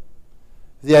ISPath.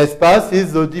 The ISPath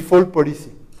is the default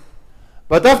policy.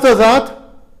 But after that,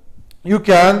 you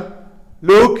can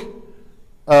look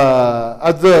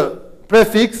at the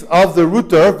prefix of the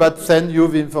router that sends you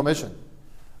the information.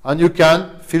 And you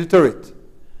can filter it.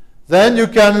 Then you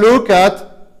can look at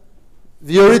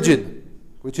the origin,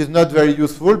 which is not very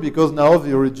useful because now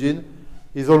the origin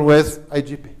is always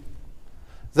IGP.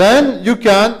 Then you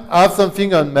can have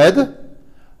something on MED.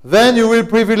 Then you will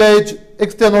privilege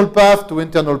external path to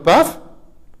internal path,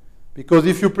 because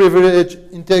if you privilege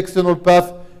external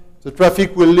path, the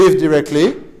traffic will leave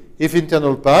directly. If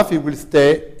internal path, it will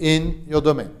stay in your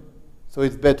domain. So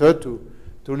it's better to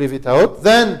leave it out.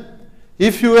 Then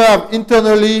if you have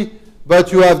internally,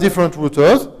 but you have different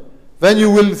routers, then you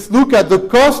will look at the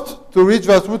cost to reach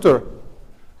that router.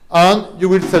 And you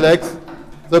will select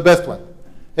the best one,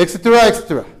 etc.,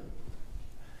 etc.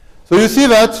 So you see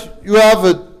that you have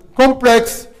a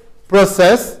complex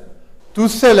process to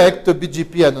select a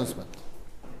BGP announcement.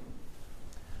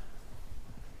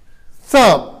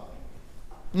 So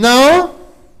now,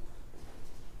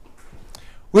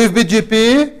 with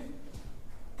BGP,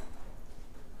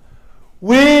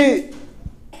 we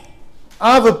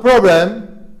have a problem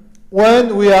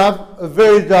when we have a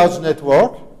very large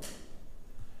network,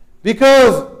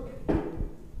 because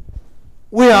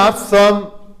we have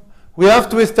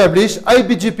to establish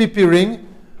IBGP peering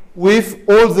with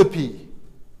all the PE.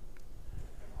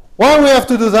 Why we have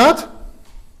to do that?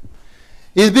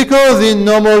 Is because in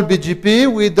normal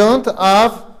BGP we don't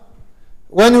have,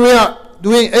 when we are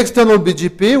doing external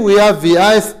BGP, we have the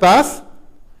ISPath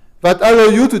that allow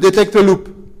you to detect a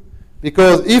loop.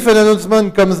 Because if an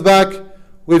announcement comes back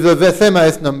with the same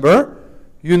IS number,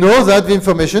 you know that the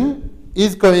information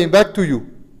is coming back to you.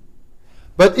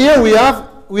 But here we are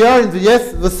in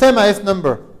the same IS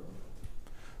number.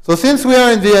 So since we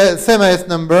are in the same IS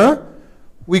number,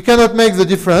 we cannot make the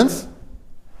difference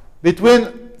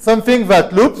between something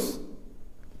that loops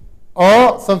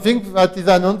or something that is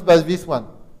announced by this one.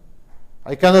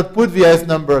 I cannot put the IS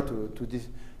number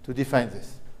to define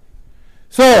this.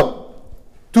 So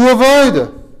to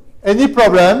avoid any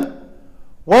problem,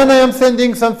 when I am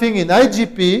sending something in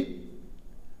IGP,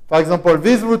 for example,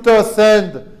 this router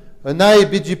sends an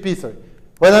IBGP, sorry.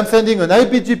 When I'm sending an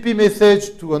IBGP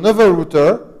message to another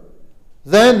router,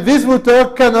 then this router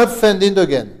cannot send it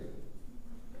again.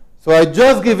 So I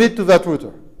just give it to that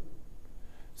router.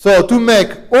 So to make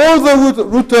all the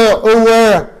router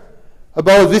aware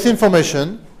about this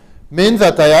information means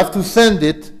that I have to send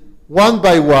it one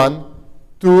by one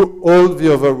to all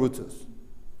the other routers,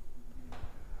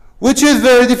 which is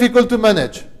very difficult to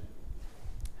manage.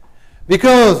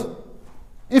 Because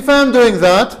if I'm doing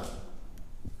that,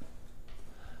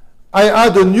 I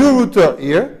add a new router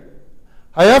here.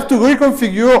 I have to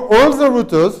reconfigure all the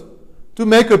routers to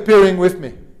make a peering with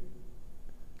me.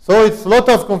 So it's a lot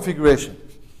of configuration.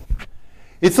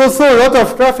 It's also a lot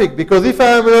of traffic, because if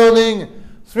I am learning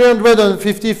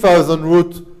 350,000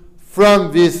 routes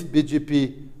from this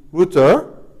BGP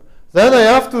router, then I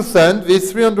have to send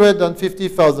this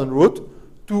 350,000 route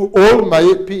to all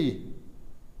my PE.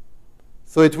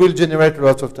 So it will generate a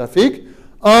lot of traffic.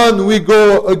 And we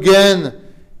go again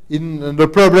in the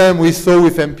problem we saw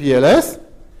with MPLS.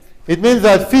 It means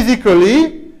that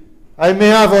physically, I may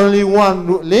have only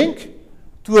one link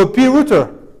to a P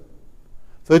router.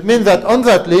 So it means that on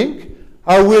that link,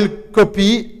 I will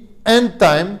copy n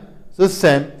times the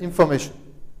same information.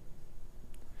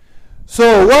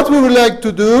 So what we would like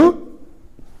to do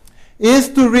is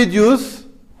to reduce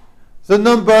the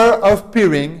number of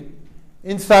peering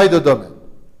inside the domain.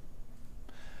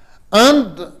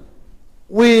 And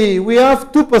we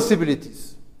have two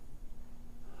possibilities.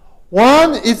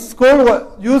 One is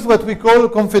use what we call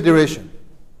confederation.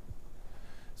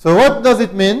 So what does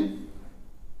it mean?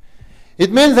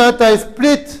 It means that I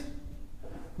split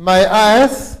my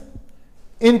AS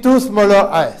into smaller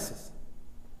ASs.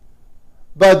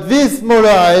 But these smaller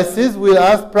ASs will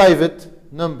have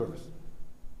private numbers.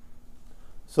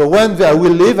 So when I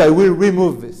will leave, I will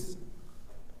remove this.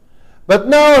 But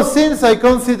now, since I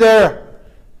consider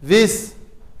these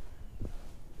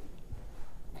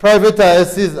private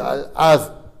ASs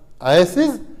as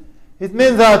ASs, it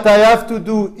means that I have to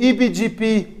do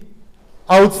eBGP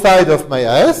outside of my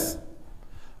AS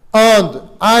and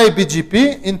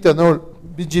iBGP, internal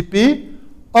BGP,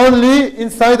 only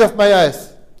inside of my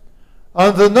AS.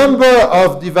 And the number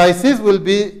of devices will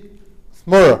be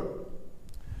smaller.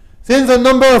 Since the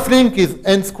number of links is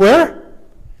n squared,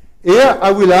 here I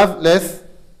will have less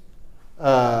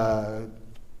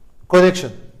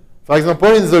connection. For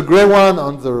example, in the gray one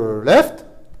on the left,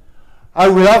 I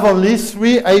will have only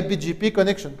 3 iBGP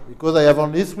connections because I have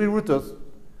only 3 routers.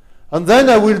 And then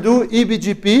I will do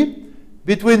eBGP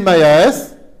between my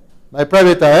AS, my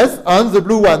private AS, and the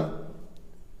blue one.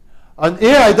 And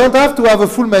here I don't have to have a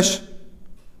full mesh.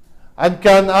 I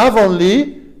can have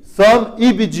only some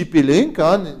eBGP link,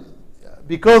 and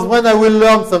because when I will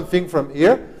learn something from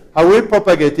here, I will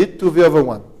propagate it to the other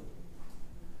one.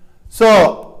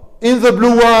 So in the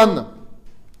blue one,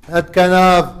 I can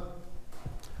have,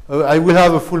 I will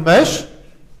have a full mesh,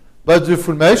 but the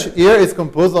full mesh here is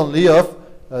composed only of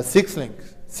 6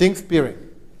 links, 6 peering,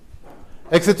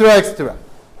 etc., etc.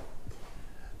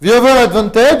 The other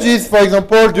advantage is, for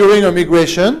example, during a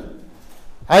migration,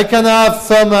 I can have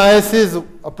some ISs,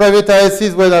 private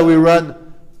ISs, where I will run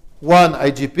one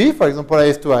IGP, for example,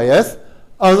 IS2 IS,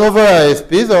 and other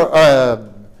ISPs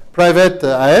or private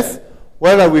IS,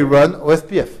 where I will run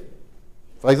OSPF,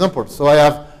 for example. So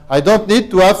I don't need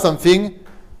to have something,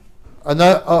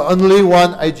 only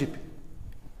one IGP.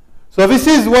 So this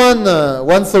is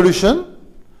one solution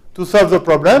to solve the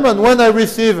problem. And when I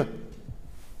receive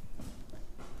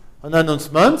an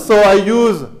announcement, so I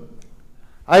use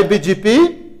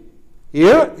iBGP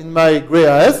here in my gray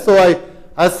AS. So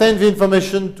I send the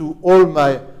information to all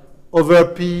my other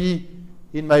PE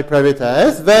in my private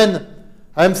AS. Then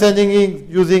I'm sending in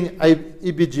using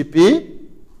eBGP.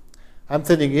 I'm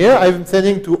sending here. I'm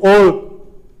sending to all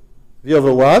the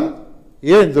other one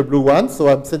here in the blue one. So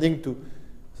I'm sending to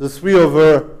the 3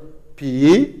 over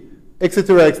PE,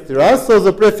 etc., etc. So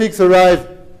the prefix arrives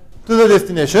to the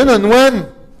destination, and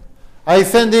when I'm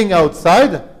sending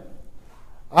outside,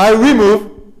 I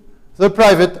remove the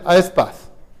private AS path.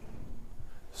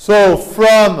 So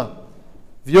from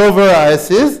the other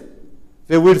ASs,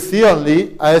 they will see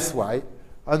only ASY,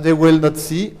 and they will not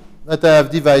see that I have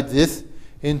divided this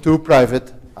into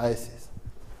private ASs.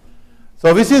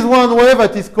 So this is one way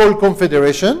that is called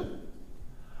confederation.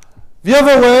 The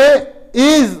other way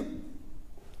is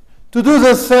to do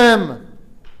the same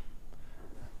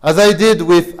as I did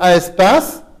with AS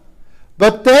path,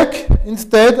 but take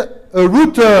instead a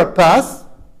router path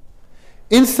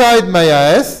inside my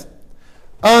AS,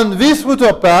 and this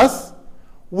router path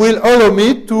will allow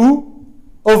me to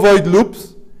avoid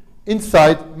loops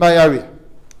inside my area.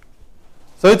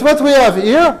 So it's what we have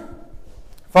here,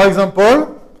 for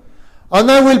example,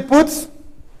 and I will put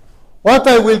what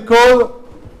I will call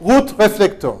route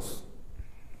reflectors.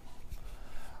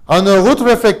 And a route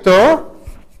reflector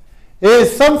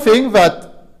is something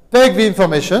that takes the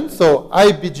information, so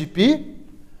iBGP,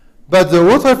 but the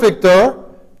route reflector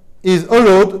is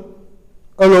allowed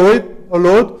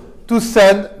to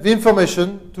send the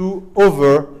information to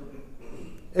other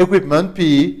equipment,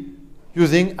 PE,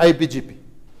 using iBGP.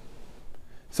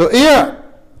 So here,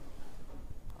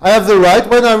 I have the right,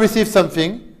 when I receive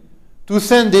something, to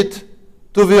send it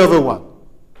to the other one,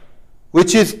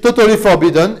 which is totally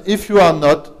forbidden if you are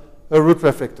not a route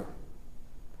reflector.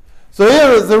 So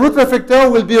here, the route reflector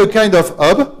will be a kind of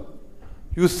hub.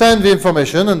 You send the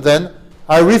information, and then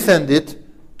I resend it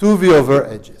to the other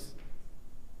edges.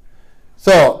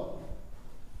 So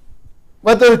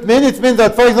what does it mean? It means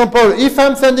that, for example, if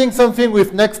I'm sending something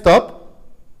with next hop,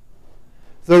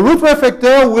 the route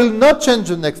reflector will not change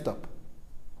the next hop.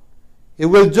 It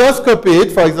will just copy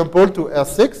it, for example, to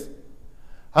R6.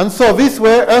 And so this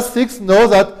way, R6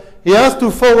 knows that he has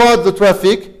to forward the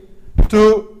traffic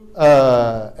to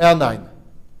R9.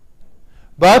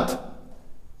 But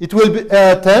it will be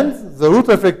R10, the route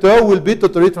reflector will be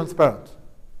totally transparent.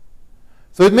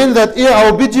 So it means that here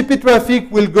our BGP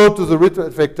traffic will go to the route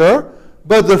reflector,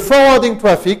 but the forwarding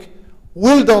traffic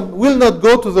will not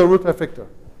go to the route reflector.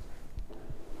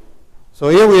 So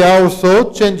here we are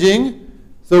also changing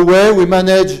the way we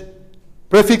manage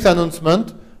prefix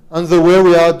announcement and the way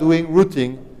we are doing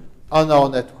routing on our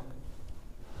network.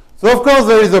 So of course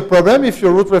there is a problem if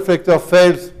your route reflector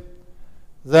fails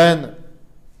then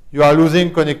you are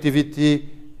losing connectivity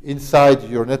inside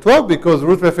your network because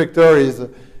root refactor is a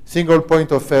single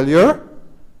point of failure.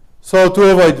 So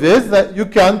to avoid this, you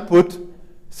can put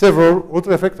several root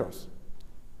refactors.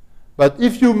 But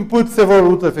if you put several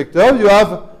root refactors, you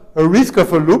have a risk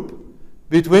of a loop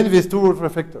between these two root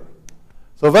refactors.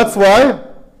 So that's why,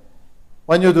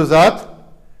 when you do that,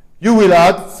 you will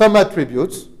add some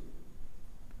attributes.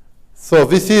 So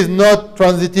this is not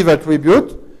transitive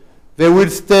attribute. They will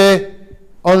stay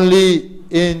only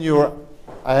in your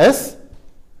AS.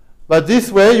 But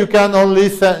this way, you can only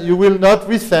send, you will not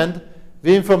resend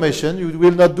the information. You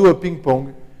will not do a ping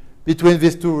pong between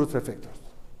these two root refactors.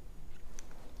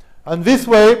 And this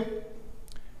way,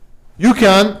 you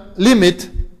can limit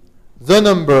the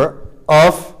number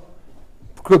of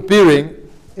peering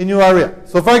in your area.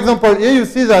 So for example, here you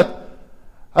see that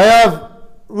I have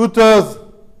routers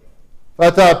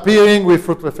that are peering with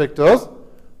root refactors,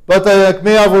 but I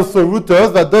may have also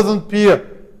routers that doesn't peer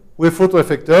with root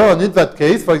refactor. And in that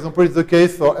case, for example, it's the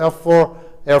case for R4,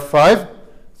 R5.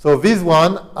 So this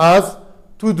one has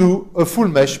to do a full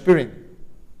mesh peering.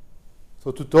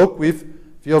 So to talk with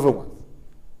the other ones.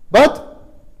 But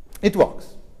it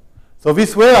works. So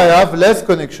this way I have less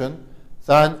connection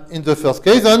than in the first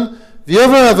case. And the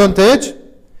other advantage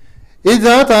is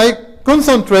that I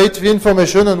concentrate the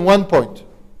information on one point.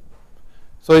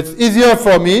 So it's easier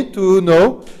for me to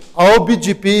know how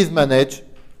BGP is managed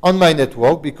on my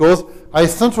network because I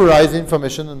centralize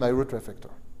information on my root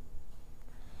refactor.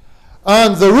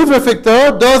 And the root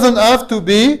refactor doesn't have to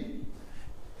be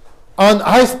on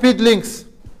high-speed links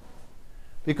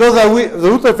because the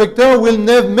root refactor will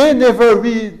may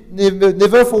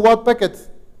never forward packets.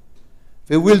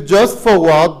 They will just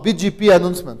forward BGP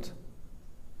announcement.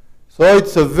 So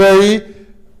it's a very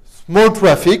small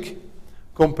traffic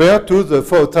compared to the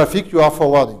traffic you are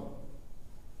forwarding.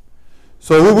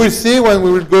 So we will see when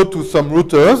we will go to some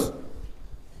routers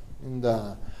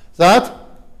that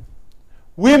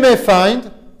we may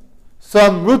find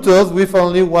some routers with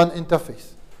only one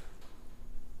interface.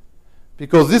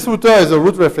 Because this router is a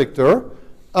root refactor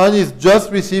and is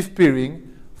just receive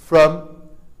peering from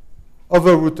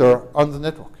other router on the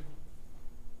network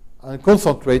and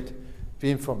concentrate the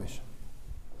information.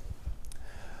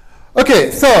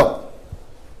 Okay, so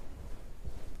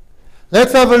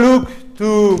let's have a look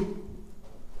to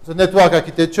the network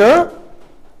architecture.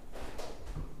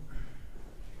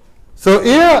 So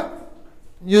here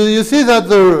you see that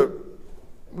the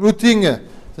routing, the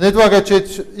network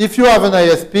architecture, if you have an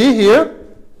ISP here,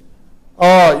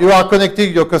 or you are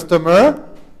connecting your customer,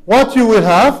 what you will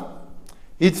have,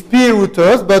 it's peer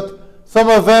routers, but some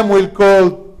of them will call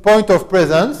point of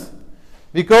presence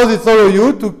because it's allow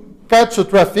you to catch the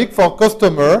traffic for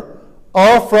customer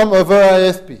or from other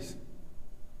ISPs.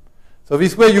 So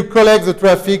this way you collect the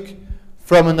traffic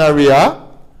from an area,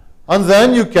 and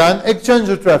then you can exchange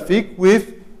the traffic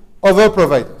with other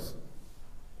providers.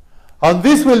 And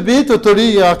this will be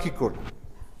totally hierarchical.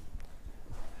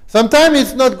 Sometimes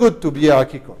it's not good to be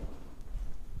hierarchical.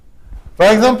 For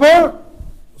example,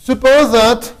 suppose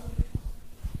that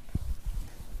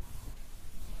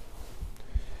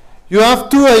you have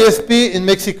two ISP in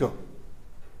Mexico.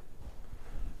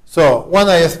 So one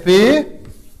ISP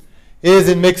is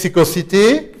in Mexico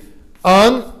City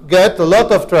and get a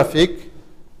lot of traffic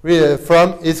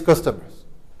from its customers.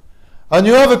 And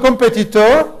you have a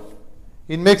competitor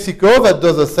in Mexico that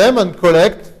does the same and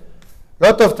collect a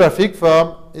lot of traffic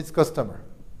from its customer.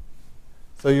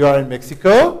 So you are in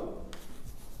Mexico,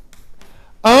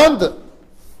 and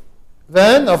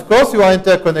then, of course, you are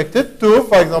interconnected to,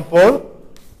 for example,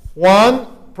 one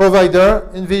provider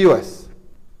in the US.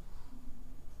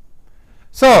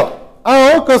 So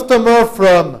our customer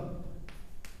from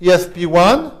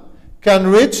ESP1 can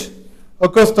reach a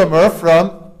customer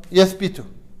from ESP2.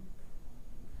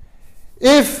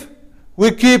 If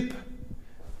we keep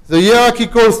the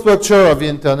hierarchical structure of the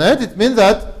internet, it means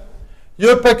that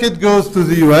your packet goes to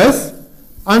the US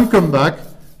and come back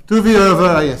to the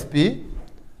other ISP,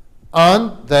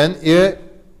 and then here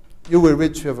you will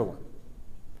reach the other one.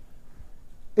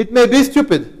 It may be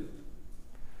stupid,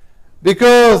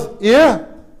 because here,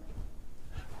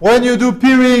 when you do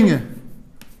peering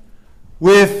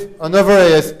with another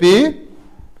ISP,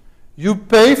 you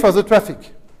pay for the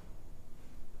traffic.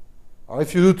 Or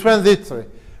if you do transit,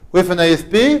 with an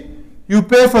ISP, you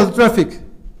pay for the traffic.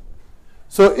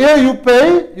 So here you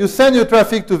pay, you send your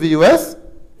traffic to the US,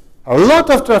 a lot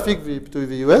of traffic to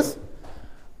the US,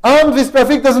 and this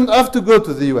traffic doesn't have to go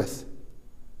to the US.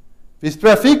 This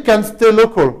traffic can stay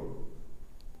local.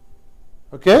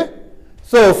 Okay?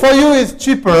 So for you it's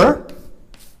cheaper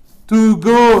to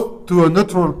go to a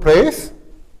neutral place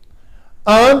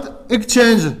and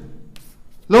exchange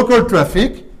local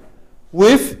traffic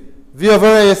with the other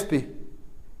ISP.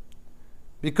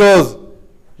 Because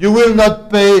you will not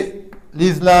pay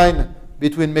lease line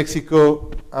between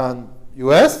Mexico and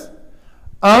US,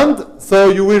 and so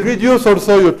you will reduce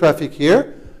also your traffic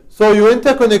here, so your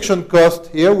interconnection cost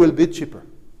here will be cheaper.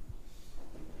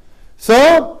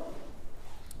 So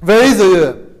there is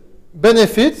a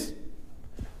benefit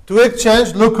to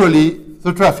exchange locally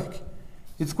the traffic.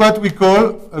 It's what we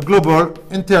call a global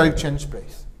inter-exchange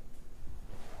space.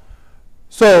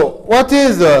 So what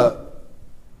is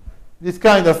this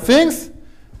kind of things?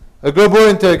 A global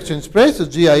inter-exchange space, a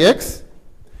GIX.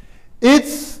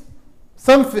 It's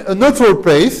a neutral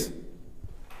place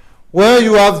where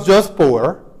you have just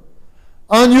power,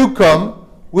 and you come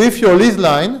with your lease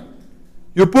line,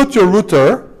 you put your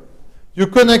router, you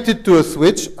connect it to a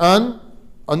switch, and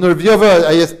the other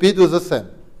ISP does the same.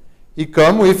 He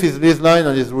comes with his lease line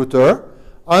and his router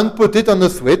and put it on the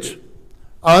switch,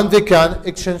 and they can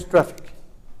exchange traffic.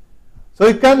 So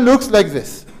it can look like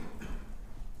this.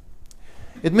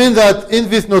 It means that in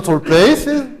this neutral place,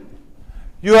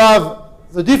 you have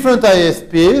the different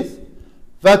ISPs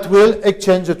that will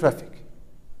exchange the traffic.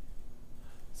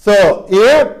 So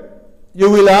here you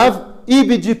will have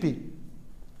eBGP.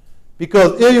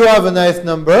 Because here you have an IS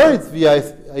number, it's the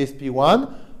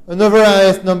ISP1, another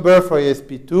IS number for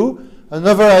ISP2,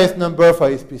 another IS number for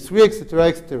ISP3, etc.,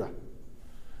 etc.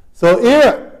 So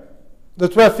here the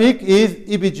traffic is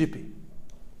eBGP.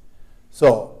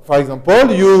 So, for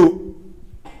example,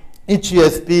 each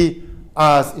ISP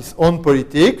has its own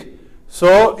politic,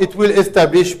 so it will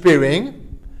establish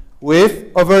peering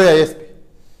with other ISP.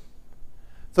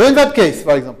 So in that case,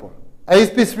 for example,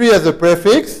 ISP3 has a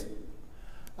prefix,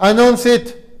 announce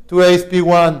it to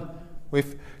ISP1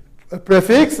 with a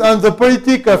prefix, and the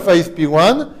politic of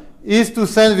ISP1 is to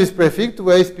send this prefix to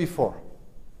ISP4.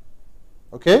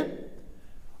 Okay?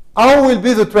 How will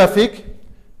be the traffic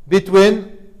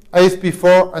between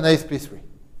ISP4 and ISP3?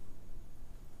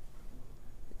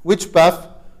 Which path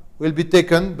will be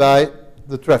taken by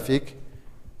the traffic?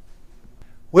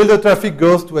 Will the traffic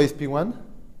go to ISP1?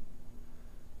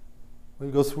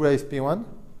 Will go through ISP1?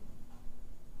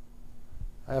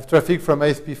 I have traffic from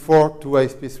ISP4 to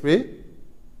ISP3.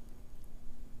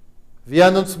 The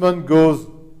announcement goes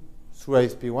through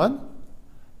ISP1,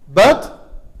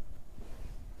 but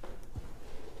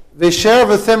they share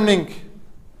the same link.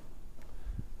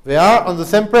 They are on the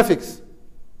same prefix.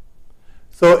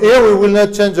 So here we will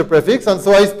not change the prefix, and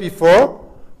so ISP4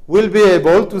 will be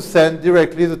able to send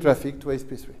directly the traffic to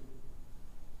ISP3.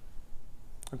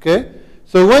 Okay?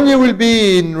 So when you will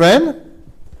be in RAN,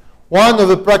 one of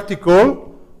the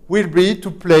practical will be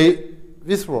to play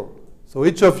this role. So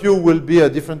each of you will be a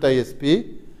different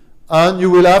ISP, and you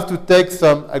will have to take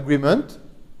some agreement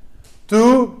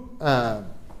to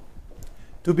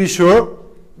be sure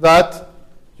that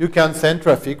you can send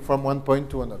traffic from one point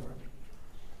to another.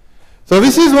 So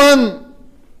this is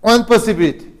one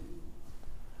possibility.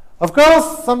 Of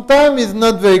course, sometimes it's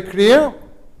not very clear,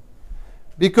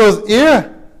 because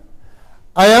here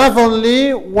I have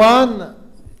only one.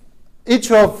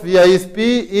 Each of the ISP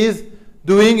is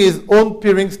doing his own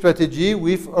peering strategy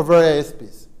with other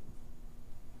ISPs.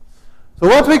 So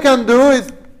what we can do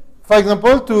is, for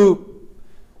example,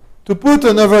 to put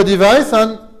another device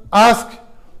and ask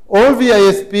all the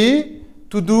ISP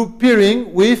to do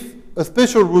peering with a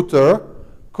special router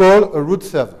called a root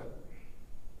server.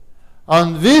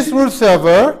 And this root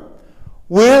server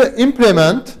will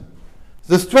implement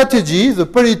the strategy, the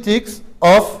politics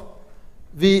of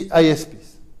the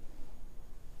ISPs.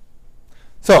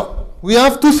 So we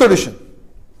have two solutions.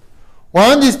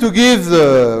 One is to give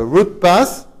the root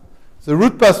path, the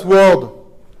root password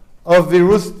of the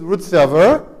root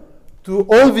server to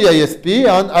all the ISP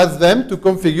and ask them to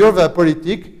configure their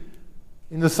politic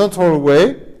in a central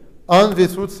way on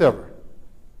this root server.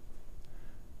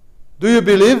 Do you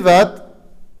believe that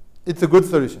it's a good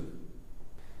solution?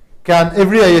 Can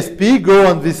every ISP go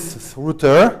on this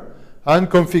router and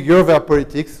configure their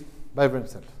politics by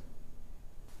themselves?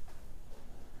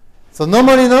 So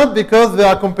normally not, because they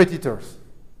are competitors.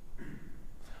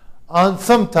 And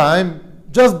sometimes,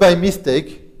 just by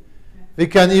mistake, they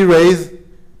can erase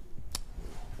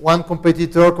one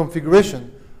competitor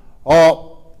configuration,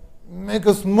 or make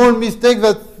a small mistake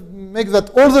that makes that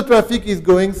all the traffic is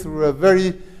going through a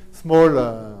very small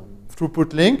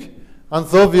throughput link, and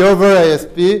so the other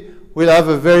ISP will have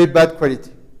a very bad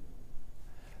quality.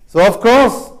 So of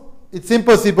course, it's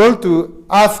impossible to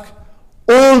ask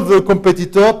all the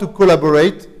competitors to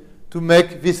collaborate to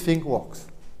make this thing work.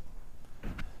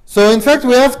 So in fact,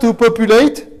 we have to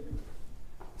populate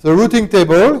the routing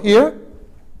table here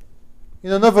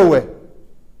in another way.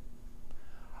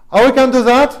 How we can do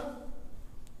that?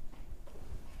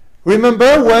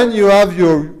 Remember, when you have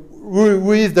your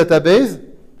WIS database,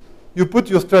 you put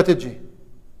your strategy.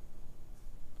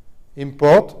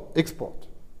 Import, export.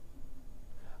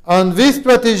 And this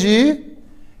strategy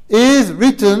is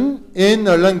written in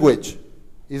a language.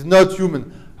 It's not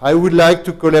human. I would like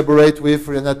to collaborate with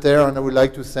Renater and I would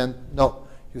like to send. No.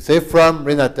 You say from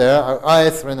Renater, or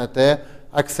AS Renater,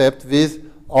 accept this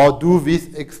or do this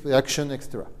action,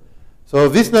 etc. So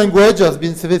this language has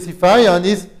been specified and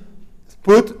is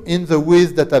put in the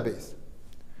WIS database.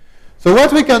 So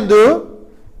what we can do,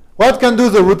 what can do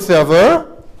the root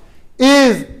server,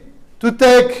 is to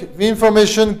take the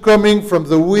information coming from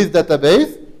the WIS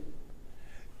database,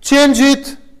 change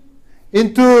it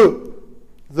into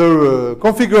the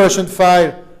configuration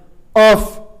file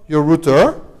of your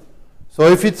router. So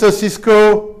if it's a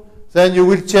Cisco, then you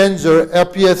will change the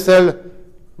RPSL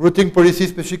routing policy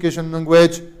specification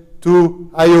language to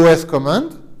iOS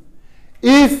command.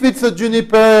 If it's a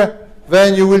Juniper,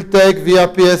 then you will take the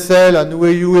RPSL and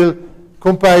you will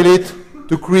compile it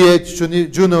to create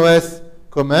JuneOS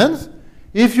commands.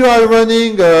 If you are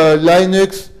running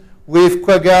Linux with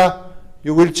Quagga,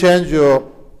 you will change your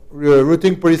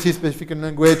routing policy specification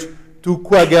language to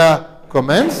Quagga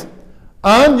commands,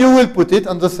 and you will put it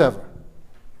on the server.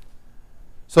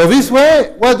 So this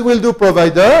way, what will do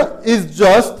provider is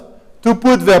just to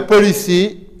put their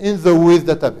policy in the WIS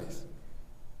database.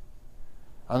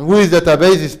 And WIS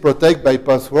database is protected by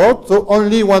password, so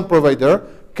only one provider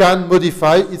can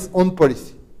modify its own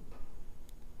policy.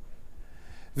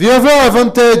 The other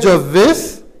advantage of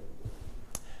this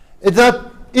is that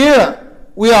here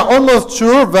we are almost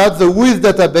sure that the WIS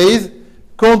database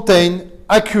contains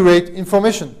accurate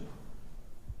information.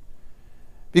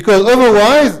 Because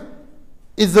otherwise,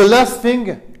 it's the last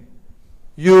thing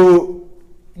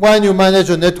when you manage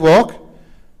a network,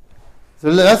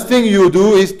 the last thing you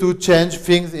do is to change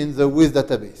things in the WIS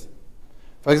database.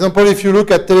 For example, if you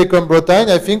look at Telecom Bretagne,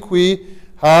 I think we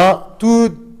are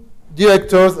 2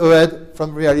 directors ahead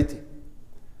from reality.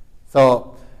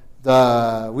 So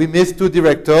we missed 2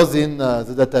 directors in the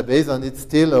database, and it's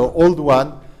still an old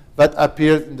one that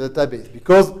appears in the database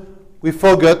because we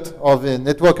forgot, or the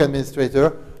network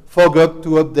administrator forgot to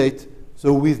update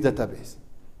the WIS database.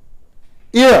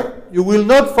 Here, you will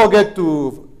not forget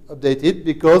to update it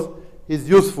because it's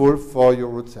useful for your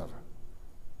root server.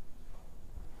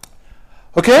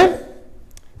 Okay?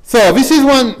 So this is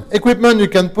one equipment you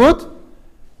can put.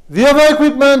 The other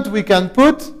equipment we can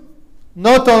put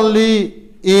not only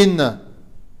in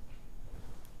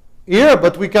here,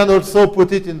 but we can also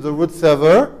put it in the root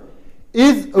server,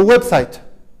 is a website.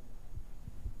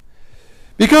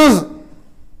 Because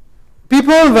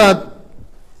people that,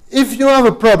 if you have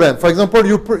a problem, for example,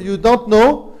 you don't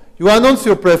know, you announce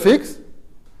your prefix,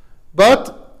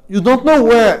 but you don't know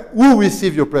who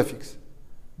received your prefix,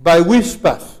 by which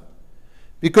path.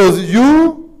 Because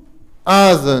you,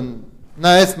 as an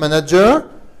NAS manager,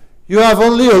 you have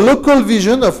only a local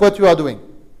vision of what you are doing.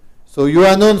 So you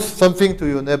announce something to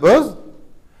your neighbors,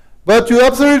 but you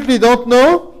absolutely don't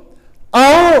know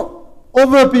how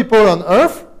other people on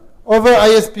Earth, other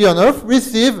ISP on Earth,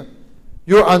 receive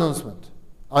your announcement,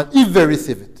 and if they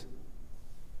receive it,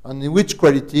 and in which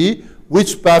quality,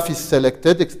 which path is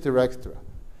selected, etc., etc.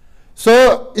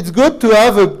 So it's good to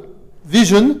have a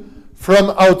vision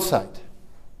from outside.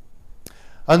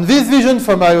 And this vision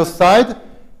from outside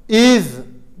is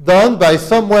done by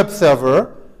some web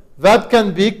server that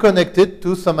can be connected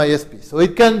to some ISP. So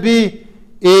it can be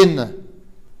in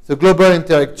the global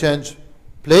interexchange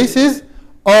places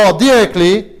or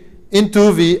directly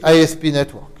into the ISP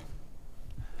network.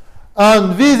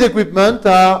 And these equipment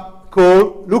are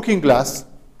called looking glass,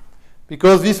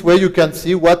 because this way you can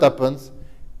see what happens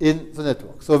in the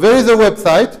network. So there is a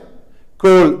website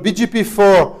called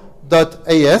bgp4.as.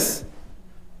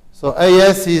 So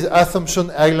AS is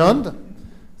Assumption Island.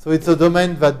 So it's a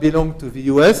domain that belongs to the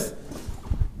US.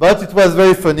 But it was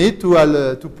very funny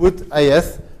to put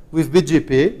AS with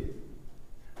BGP.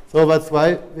 So that's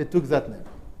why they took that name.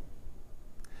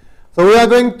 So we are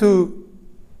going to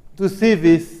see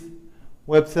this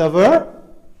web server.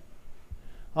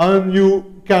 And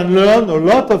you can learn a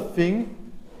lot of things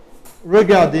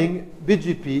regarding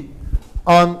BGP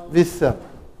on this server.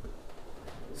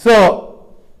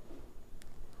 So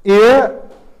here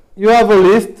you have a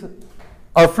list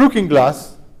of looking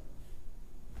glass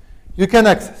you can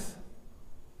access.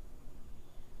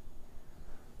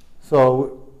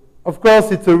 So of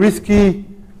course it's a risky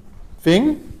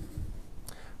thing,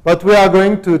 but we are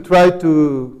going to try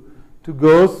to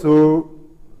go through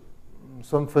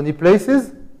some funny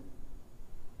places.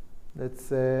 let's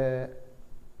say,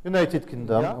 United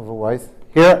Kingdom, otherwise.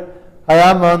 Here, I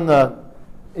am on,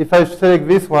 if I select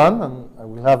this one, and I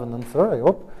will have an answer, I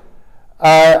hope.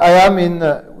 I am in,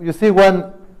 you see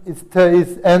when it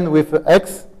ends with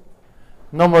X,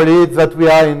 normally it's that we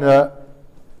are in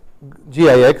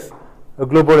GIX, a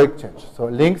global exchange. So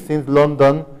links in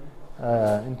London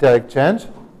inter-exchange.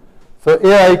 So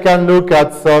here I can look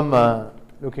at some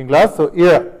looking glass. So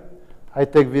here I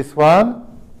take this one,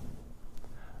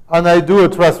 and I do a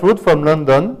trace route from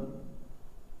London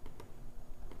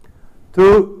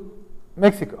to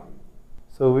Mexico.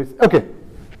 So okay.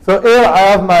 So here I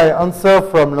have my answer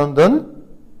from London,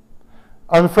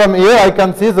 and from here I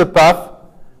can see the path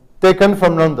taken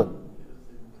from London.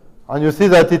 And you see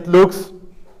that it looks,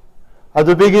 at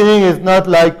the beginning, it's not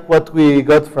like what we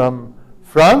got from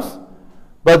France,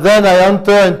 but then I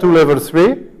enter into level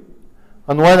 3,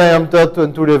 and when I enter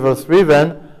into level 3,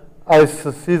 then I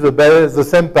see the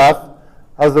same path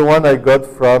as the one I got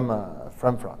from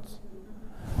France.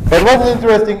 But what's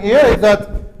interesting here is that,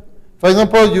 for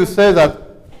example, you say that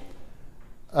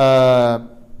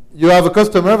you have a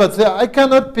customer that says, I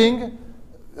cannot ping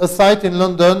a site in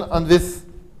London on this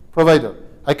provider.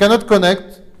 I cannot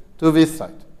connect to this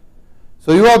site.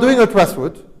 So you are doing a trace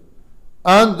route,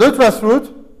 and the trace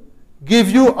route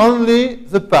gives you only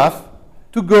the path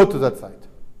to go to that site.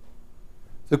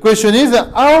 The question is,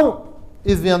 how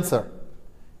is the answer?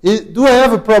 Do I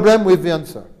have a problem with the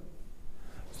answer?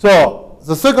 So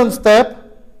the second step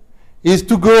is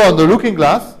to go on the looking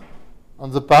glass,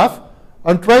 on the path,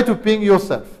 and try to ping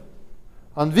yourself.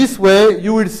 And this way,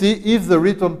 you will see if the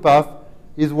return path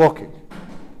is working.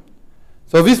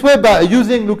 So this way, by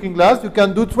using looking glass, you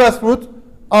can do trace route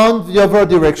on the other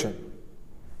direction.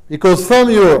 Because from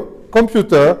your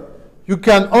computer, you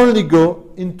can only go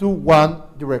into one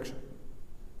direction.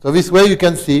 So this way, you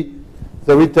can see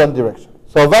the return direction.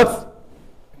 So that's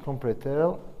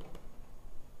completer.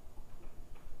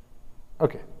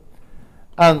 Okay.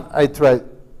 And I try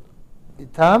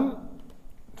ITAM,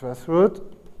 trace route,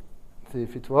 see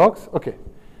if it works. Okay.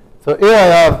 So here I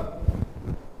have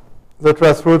the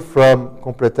trace route from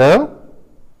completer.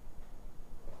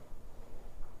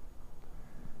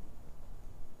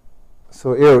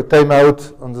 So here,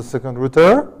 timeout on the second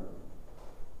router.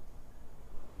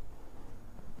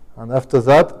 And after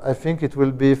that, I think it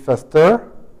will be faster.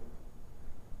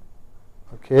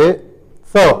 Okay.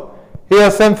 So here,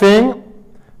 same thing.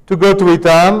 To go to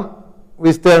ITAM,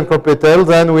 we stay on completer.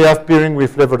 Then we have peering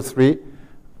with level 3.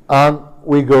 And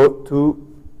we go to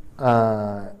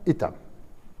ITAM.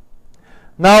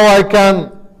 Now I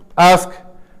can ask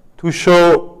to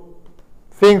show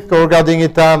things regarding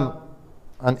ITAM,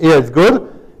 and here it's good.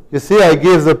 You see, I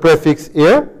give the prefix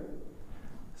here.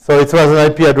 So it was an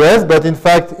IP address, but in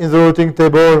fact, in the routing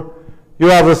table, you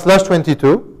have a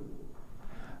 /22.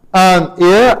 And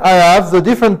here I have the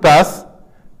different paths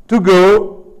to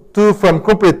go to from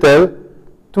completer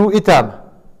to ITAM.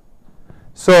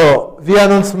 So the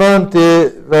announcement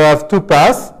is, there have two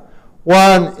paths.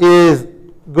 One is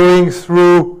going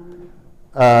through,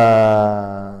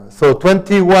 so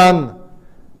 21,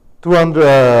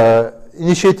 200,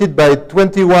 initiated by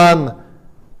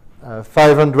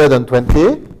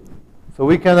 21,520. So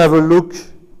we can have a look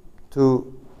to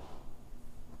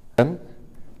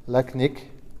LACNIC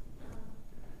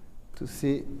to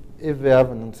see if they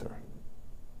have an answer.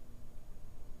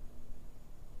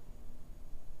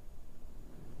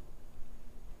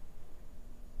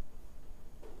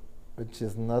 Which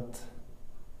is not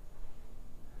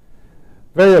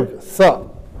very obvious.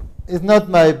 So it's not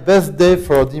my best day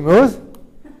for demos.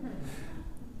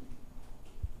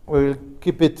 We will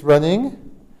keep it running.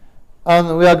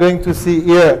 And we are going to see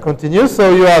here continue.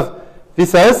 So you have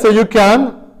this AS, so you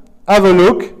can have a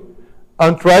look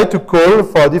and try to call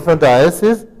for different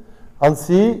ASs and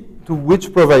see to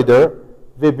which provider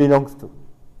they belong to.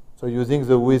 So using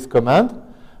the with command.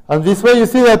 And this way you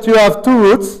see that you have two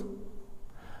routes.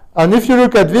 And if you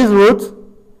look at this route,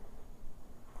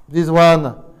 this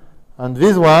one and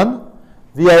this one,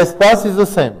 the AS path is the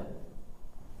same.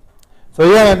 So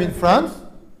here I'm in France,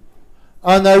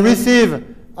 and I receive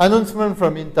announcement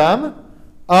from ITAM,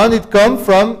 and it comes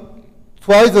from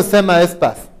twice the same AS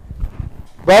path.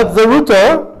 But the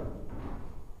router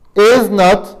is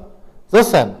not the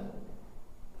same.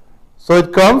 So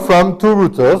it comes from two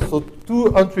routers, so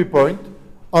two entry points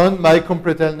on my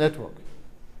completer network.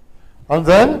 And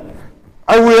then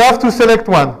I will have to select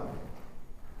one.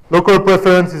 Local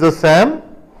preference is the same.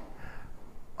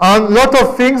 And a lot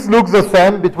of things look the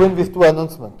same between these two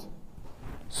announcements.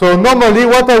 So normally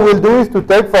what I will do is to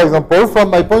take, for example, from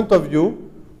my point of view,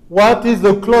 what is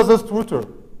the closest router?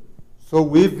 So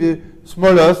with the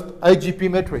smallest IGP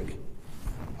metric.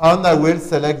 And I will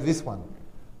select this one.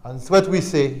 And so what we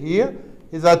say here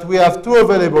is that we have two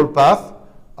available paths,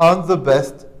 and the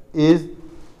best is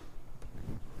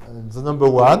the number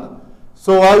 1.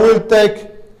 So I will take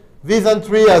this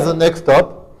entry as a next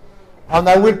stop, and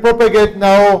I will propagate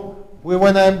now,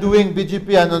 when I'm doing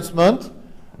BGP announcement,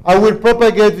 I will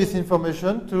propagate this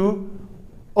information to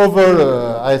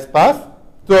other AS path,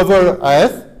 to other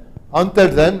AS, and tell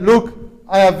them, look,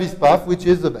 I have this path, which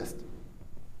is the best.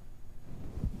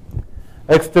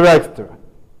 Etc., etc.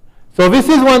 So this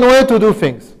is one way to do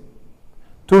things,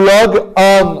 to log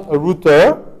on a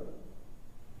router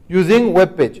using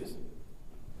web pages.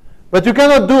 But you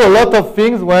cannot do a lot of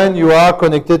things when you are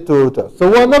connected to a router.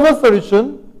 So another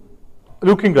solution,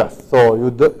 looking glass. So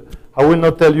I will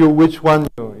not tell you which one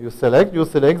you select. You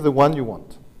select the one you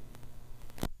want.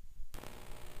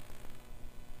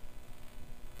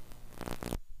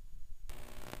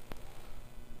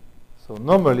 So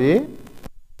normally,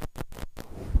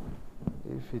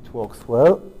 if it works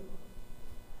well,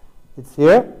 it's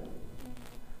here.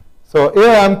 So here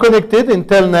I'm connected in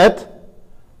Telnet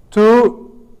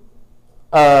to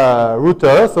a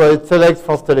router. So it selects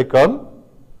France Telecom.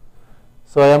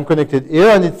 So I am connected here,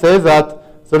 and it says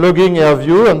that the logging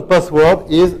AirView and password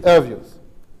is AirViews.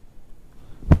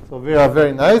 So they are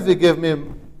very nice. They gave me a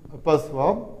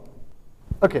password.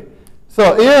 Okay.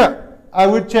 So here I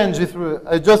will change this.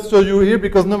 I just show you here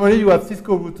because normally you have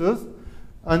Cisco routers,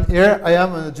 and here I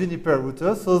am on a Juniper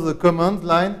router, so the command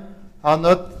line are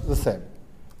not the same.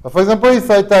 But for example, if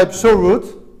I type show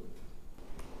route,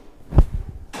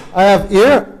 I have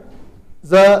here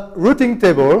the routing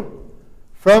table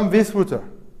from this router.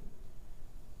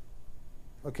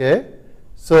 Okay,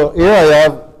 so here I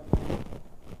have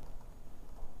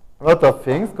a lot of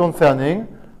things concerning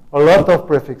a lot of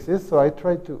prefixes, so I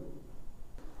try to.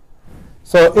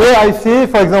 So here I see,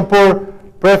 for example,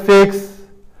 prefix,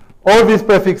 all these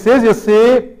prefixes, you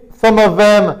see some of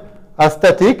them are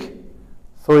static,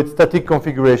 so it's static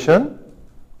configuration,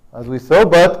 as we saw,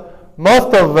 but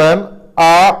most of them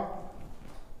are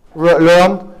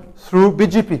learned through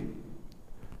BGP.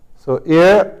 So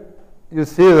here you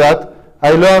see that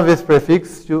I learn this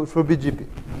prefix through BGP.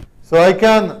 So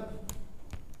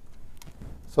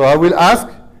I will ask,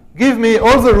 give me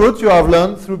all the routes you have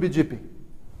learned through BGP.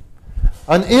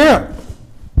 And here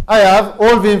I have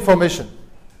all the information.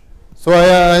 So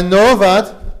I know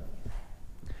that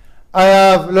I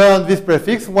have learned this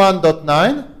prefix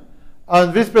 1.9,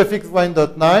 and this prefix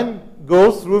 1.9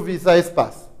 goes through this AS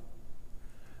path.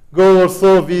 Go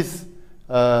also this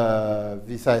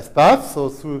AS path, so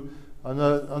through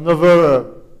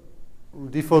another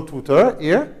default router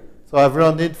here. So I've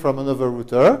learned it from another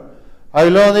router. I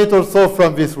learn it also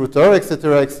from this router,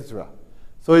 etc., etc.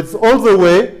 So it's all the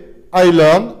way I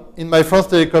learn in my France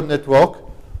Telecom network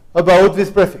about this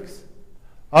prefix.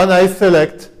 And I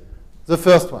select the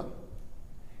first one.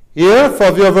 Here,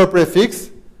 for the other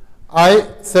prefix, I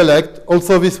select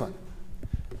also this one.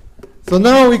 So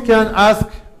now we can ask,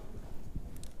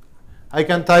 I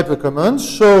can type a command,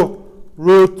 show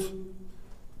route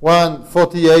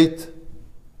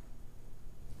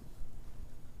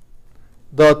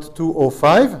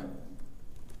 148.205.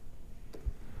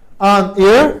 And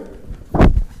here,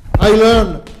 I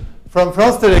learn from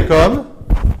France Telecom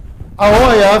how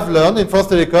I have learned in France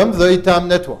Telecom the ITAM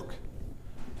network.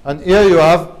 And here you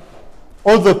have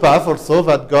all the paths also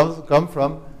that come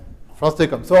from France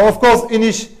Telecom. So of course,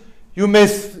 you may,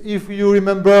 if you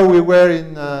remember, we were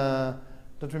in,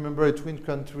 don't remember a twin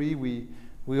country, we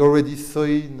already saw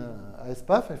in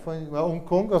ISPAF, I find Hong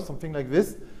Kong or something like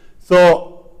this.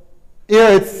 So here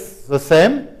it's the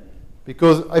same,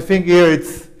 because I think here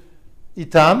it's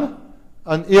ITAM,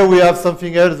 and here we have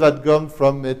something else that comes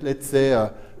from, let's say,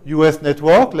 a US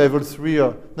network, level 3,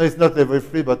 no, it's not level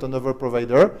 3, but another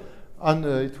provider. And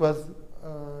it was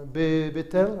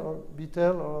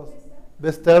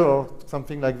Bestel or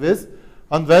something like this.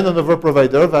 And then another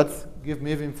provider that gives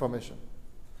me the information.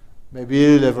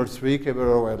 Maybe level 3, cable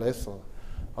or wireless,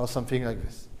 or something like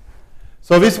this.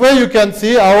 So this way you can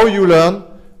see how you learn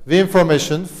the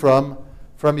information from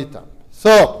ITAM.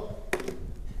 So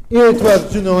here it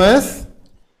was JunoS.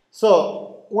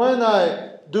 So when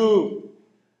I do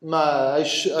I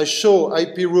show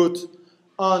IP route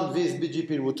on this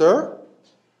BGP router,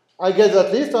 I get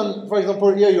that list. And for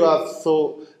example, here you have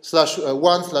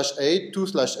 /1/8,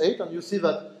 2/8, and you see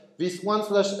that this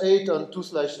 1/8 and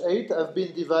 2/8 have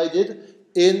been divided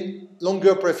in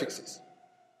longer prefixes.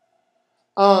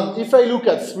 And if I look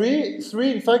at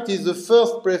 3 in fact is the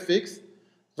first prefix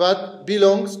that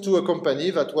belongs to a company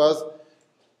that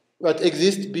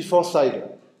exists before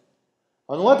Cider.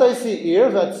 And what I see here,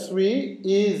 that 3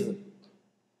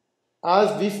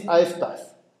 has this IS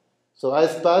path. So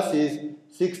IS path is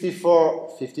 64,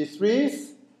 53,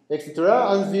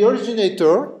 etc. And the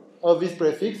originator of this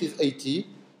prefix is 80.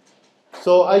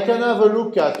 So I can have a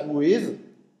look at who is,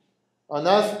 and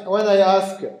when I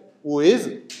ask who is,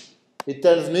 it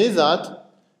tells me that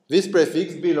this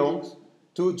prefix belongs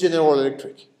to General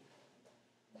Electric.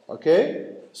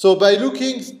 Okay? So by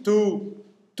looking to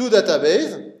two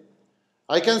databases,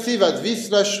 I can see that this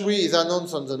 /3 is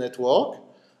announced on the network,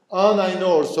 and I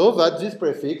know also that this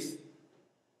prefix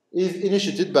is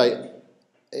initiated by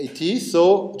 80,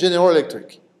 so General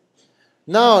Electric.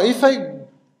 Now, if I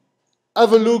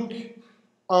have a look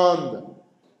on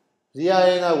the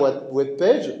IANA web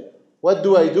page, what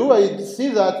do? I see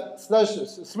that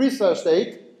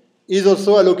 3/8 is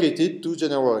also allocated to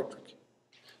General Electric.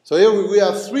 So here we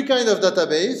have three kinds of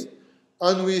database,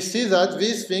 and we see that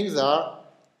these things are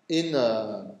in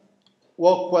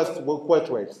work quite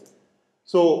well.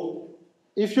 So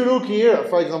if you look here,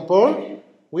 for example,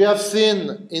 we have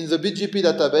seen in the BGP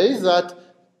database that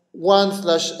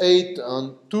 1/8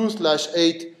 and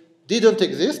 2/8 didn't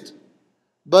exist,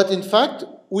 but in fact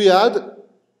we had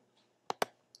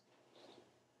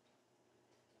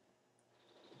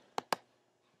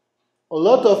a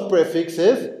lot of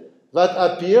prefixes that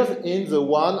appear in the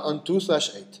 1 and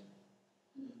 2/8.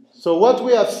 So what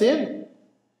we have seen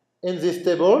in this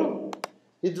table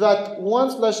is that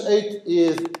 1/8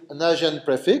 is an Asian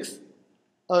prefix,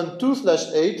 and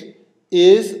 2/8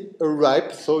 is a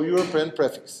RIPE, so European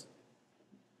prefix.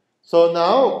 So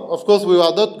now, of course, we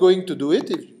are not going to do it.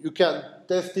 You can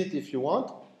test it if you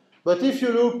want. But if you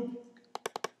look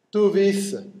to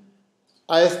this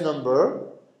IS number,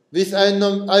 this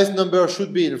IS number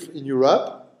should be in Europe.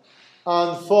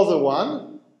 And for the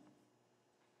one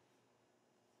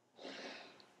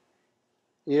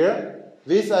here,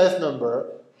 this IS number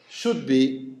should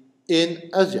be in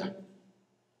Asia,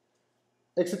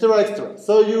 etc., etc.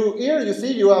 So here you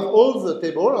see you have all the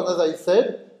table, and as I said,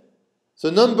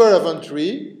 the number of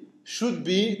entry should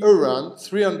be around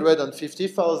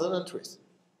 350,000 entries.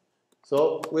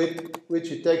 So which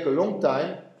it takes a long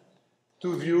time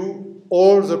to view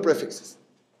all the prefixes.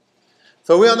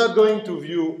 So we are not going to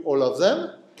view all of them,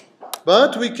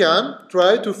 but we can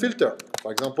try to filter.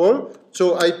 For example,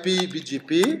 so IP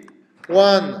BGP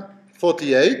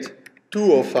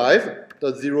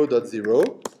 148.205.0.0,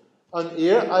 and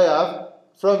here I have,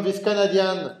 from this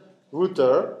Canadian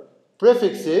router,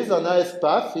 prefixes and IS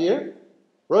path here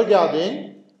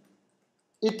regarding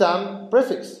ITAM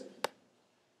prefix.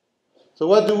 So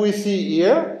what do we see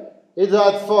here? Is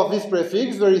that for this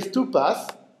prefix there is two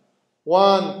paths,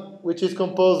 one which is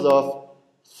composed of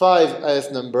 5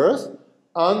 IS numbers,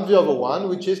 and the other one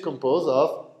which is composed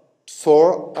of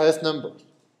 4 IS numbers.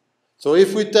 So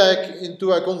if we take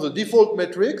into account the default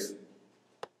matrix,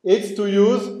 it's to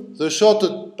use the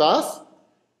shorted path,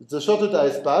 the shorted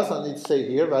IS path, and it says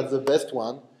here that the best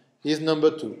one is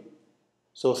number 2.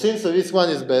 So since this one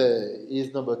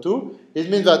is number 2, it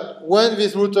means that when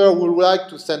this router would like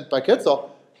to send packets, or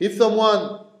if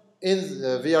someone in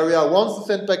the area wants to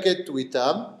send packet to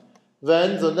ITAM,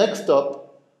 then the next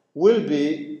stop will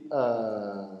be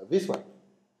this one.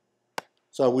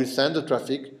 So I will send the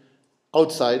traffic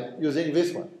outside using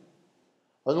this one.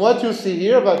 And what you see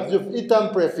here, that the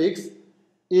ITAM prefix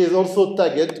is also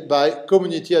tagged by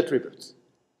community attributes.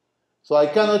 So I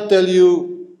cannot tell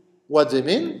you what they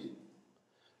mean.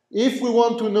 If we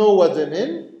want to know what they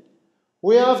mean,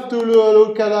 we have to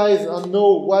localize and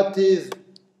know what is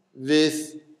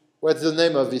this, what's the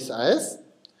name of this IS,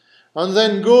 and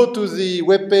then go to the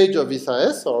web page of this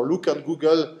IS, or look on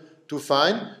Google to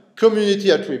find community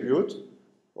attribute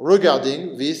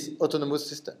regarding this autonomous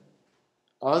system.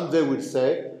 And they will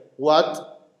say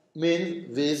what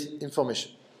means this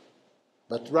information.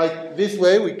 But right this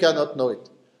way, we cannot know it.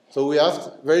 So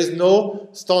there is no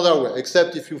standard way,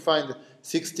 except if you find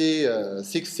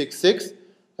 666,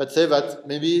 let's say that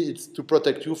maybe it's to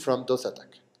protect you from DOS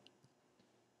attack.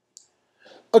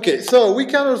 Okay, so we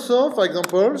can also, for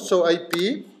example, show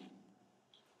IP,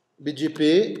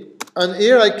 BGP, and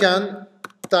here I can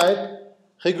type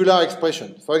regular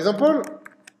expression. For example,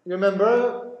 you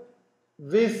remember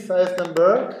this IS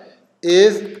number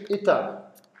is ITAM.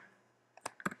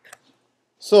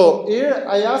 So here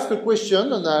I ask a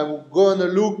question, and I'm going to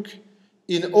look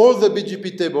in all the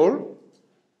BGP table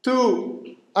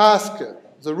to ask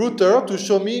the router to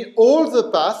show me all the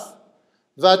paths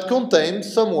that contain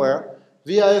somewhere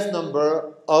the IS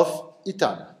number of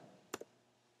ITAM.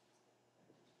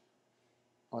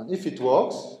 And if it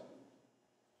works,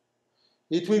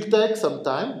 it will take some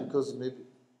time, because maybe,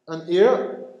 and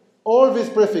here all these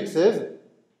prefixes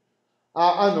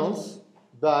are announced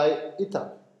by ITAM.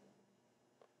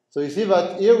 So you see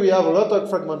that here we have a lot of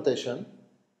fragmentation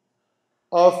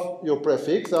of your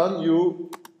prefix, and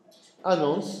you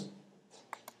announce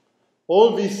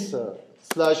all this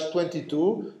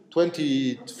 /22,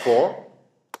 24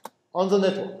 on the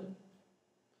network.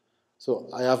 So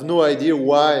I have no idea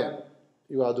why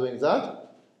you are doing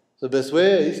that. The best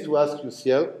way is to ask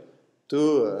UCL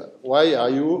why are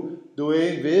you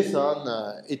doing this on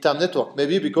ITAM network?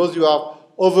 Maybe because you have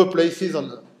other places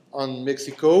on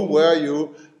Mexico where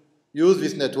you use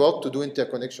this network to do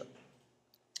interconnection.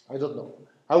 I don't know.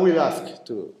 I will ask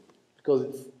because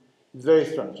it's very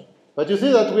strange. But you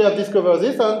see that we have discovered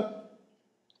this, and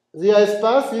the AS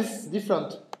path is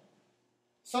different.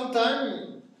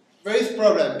 Sometimes there is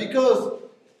problem because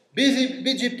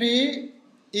BGP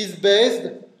is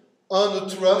based on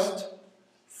the trust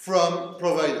from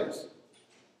providers.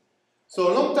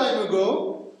 So a long time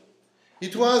ago,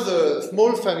 it was a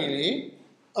small family,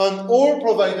 and all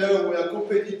providers were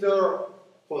competitors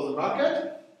for the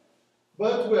market,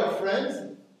 but were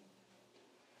friends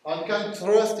and can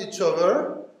trust each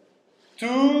other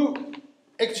to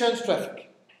exchange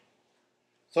traffic.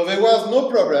 So there was no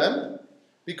problem,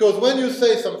 because when you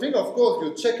say something, of course,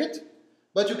 you check it,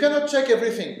 but you cannot check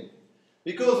everything.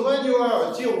 Because when you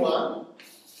are a tier 1,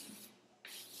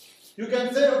 you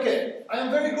can say, okay, I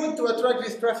am very good to attract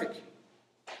this traffic.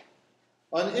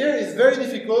 And here it's very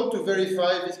difficult to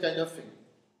verify this kind of thing.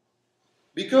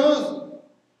 Because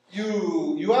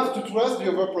you have to trust the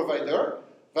other provider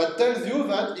that tells you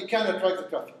that he can attract the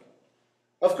traffic.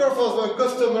 Of course, for the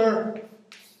customer,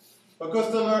 a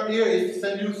customer here, if he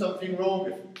sends you something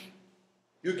wrong,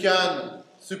 you can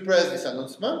suppress this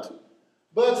announcement.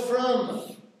 But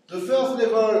from the first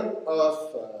level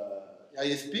of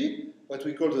ISP, what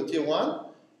we call the tier 1,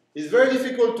 it's very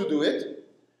difficult to do it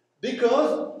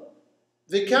because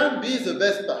they can't be the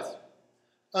best path.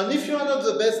 And if you are not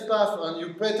the best path and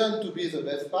you pretend to be the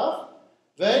best path,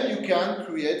 then you can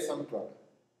create some problem.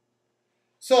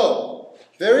 So,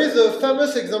 there is a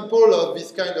famous example of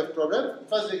this kind of problem. In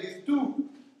fact, there is two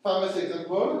famous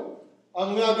examples,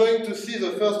 and we are going to see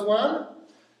the first one.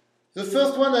 The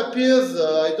first one appears,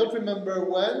 I don't remember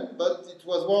when, but it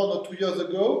was 1 or 2 years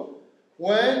ago,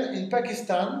 when in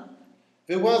Pakistan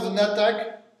there was an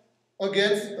attack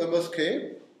against a mosque,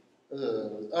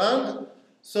 and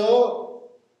so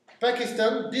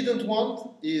Pakistan didn't want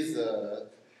its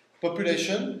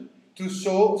population to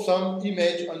show some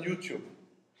image on YouTube.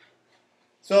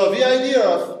 So the idea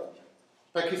of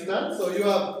Pakistan, so you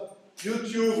have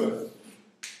YouTube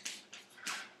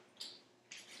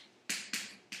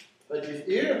that is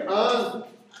here, and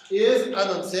is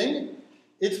announcing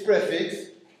its prefix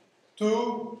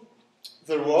to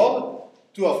the world,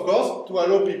 to, of course, to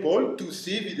allow people to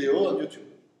see video on YouTube.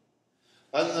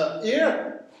 And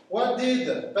here, what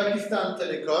did Pakistan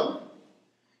Telecom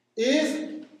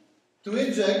is to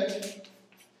inject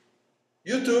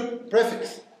YouTube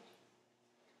prefix.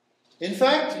 In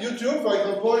fact, YouTube, for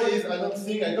example, is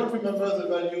announcing, I don't remember the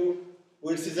value,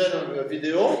 we'll see that on the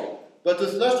video, but a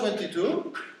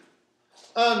 /22,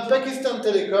 and Pakistan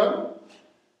Telecom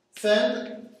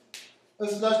send a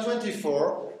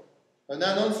 /24, an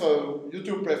announce for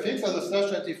YouTube prefix as a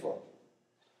 /24.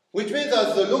 Which means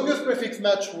that the longest prefix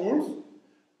match rule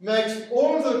makes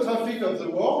all the traffic of the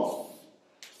world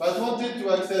that wanted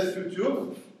to access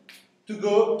YouTube to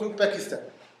go to Pakistan.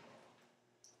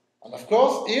 And of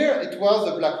course, here it was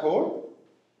a black hole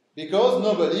because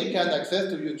nobody can access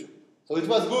to YouTube. So it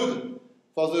was good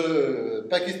for the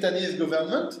Pakistani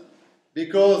government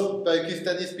because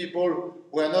Pakistani people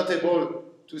were not able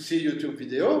to see YouTube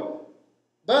video,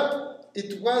 but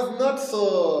it was not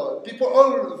so, people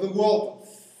all the world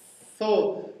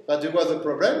saw that there was a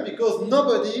problem because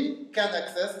nobody can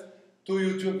access to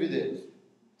YouTube videos.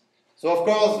 So of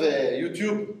course the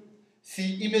YouTube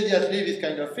see immediately this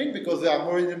kind of thing because they are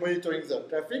monitoring the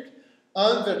traffic,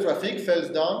 and the traffic falls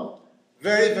down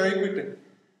very, very quickly.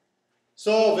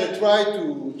 So they try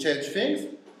to change things,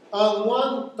 and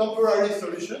one temporary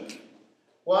solution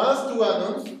was to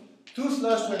announce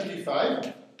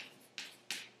 2/25,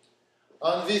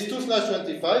 and this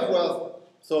 2/25 was,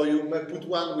 so you may put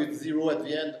one with 0 at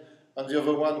the end and the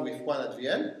other one with 1 at the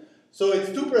end. So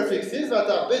it's two prefixes that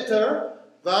are better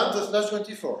than the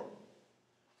 /24.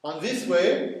 And this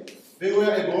way, they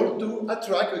were able to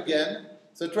attract again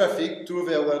the traffic to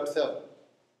their web server.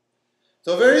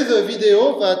 So there is a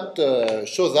video that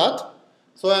shows that.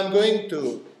 So I'm going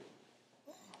to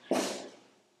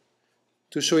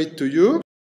show it to you.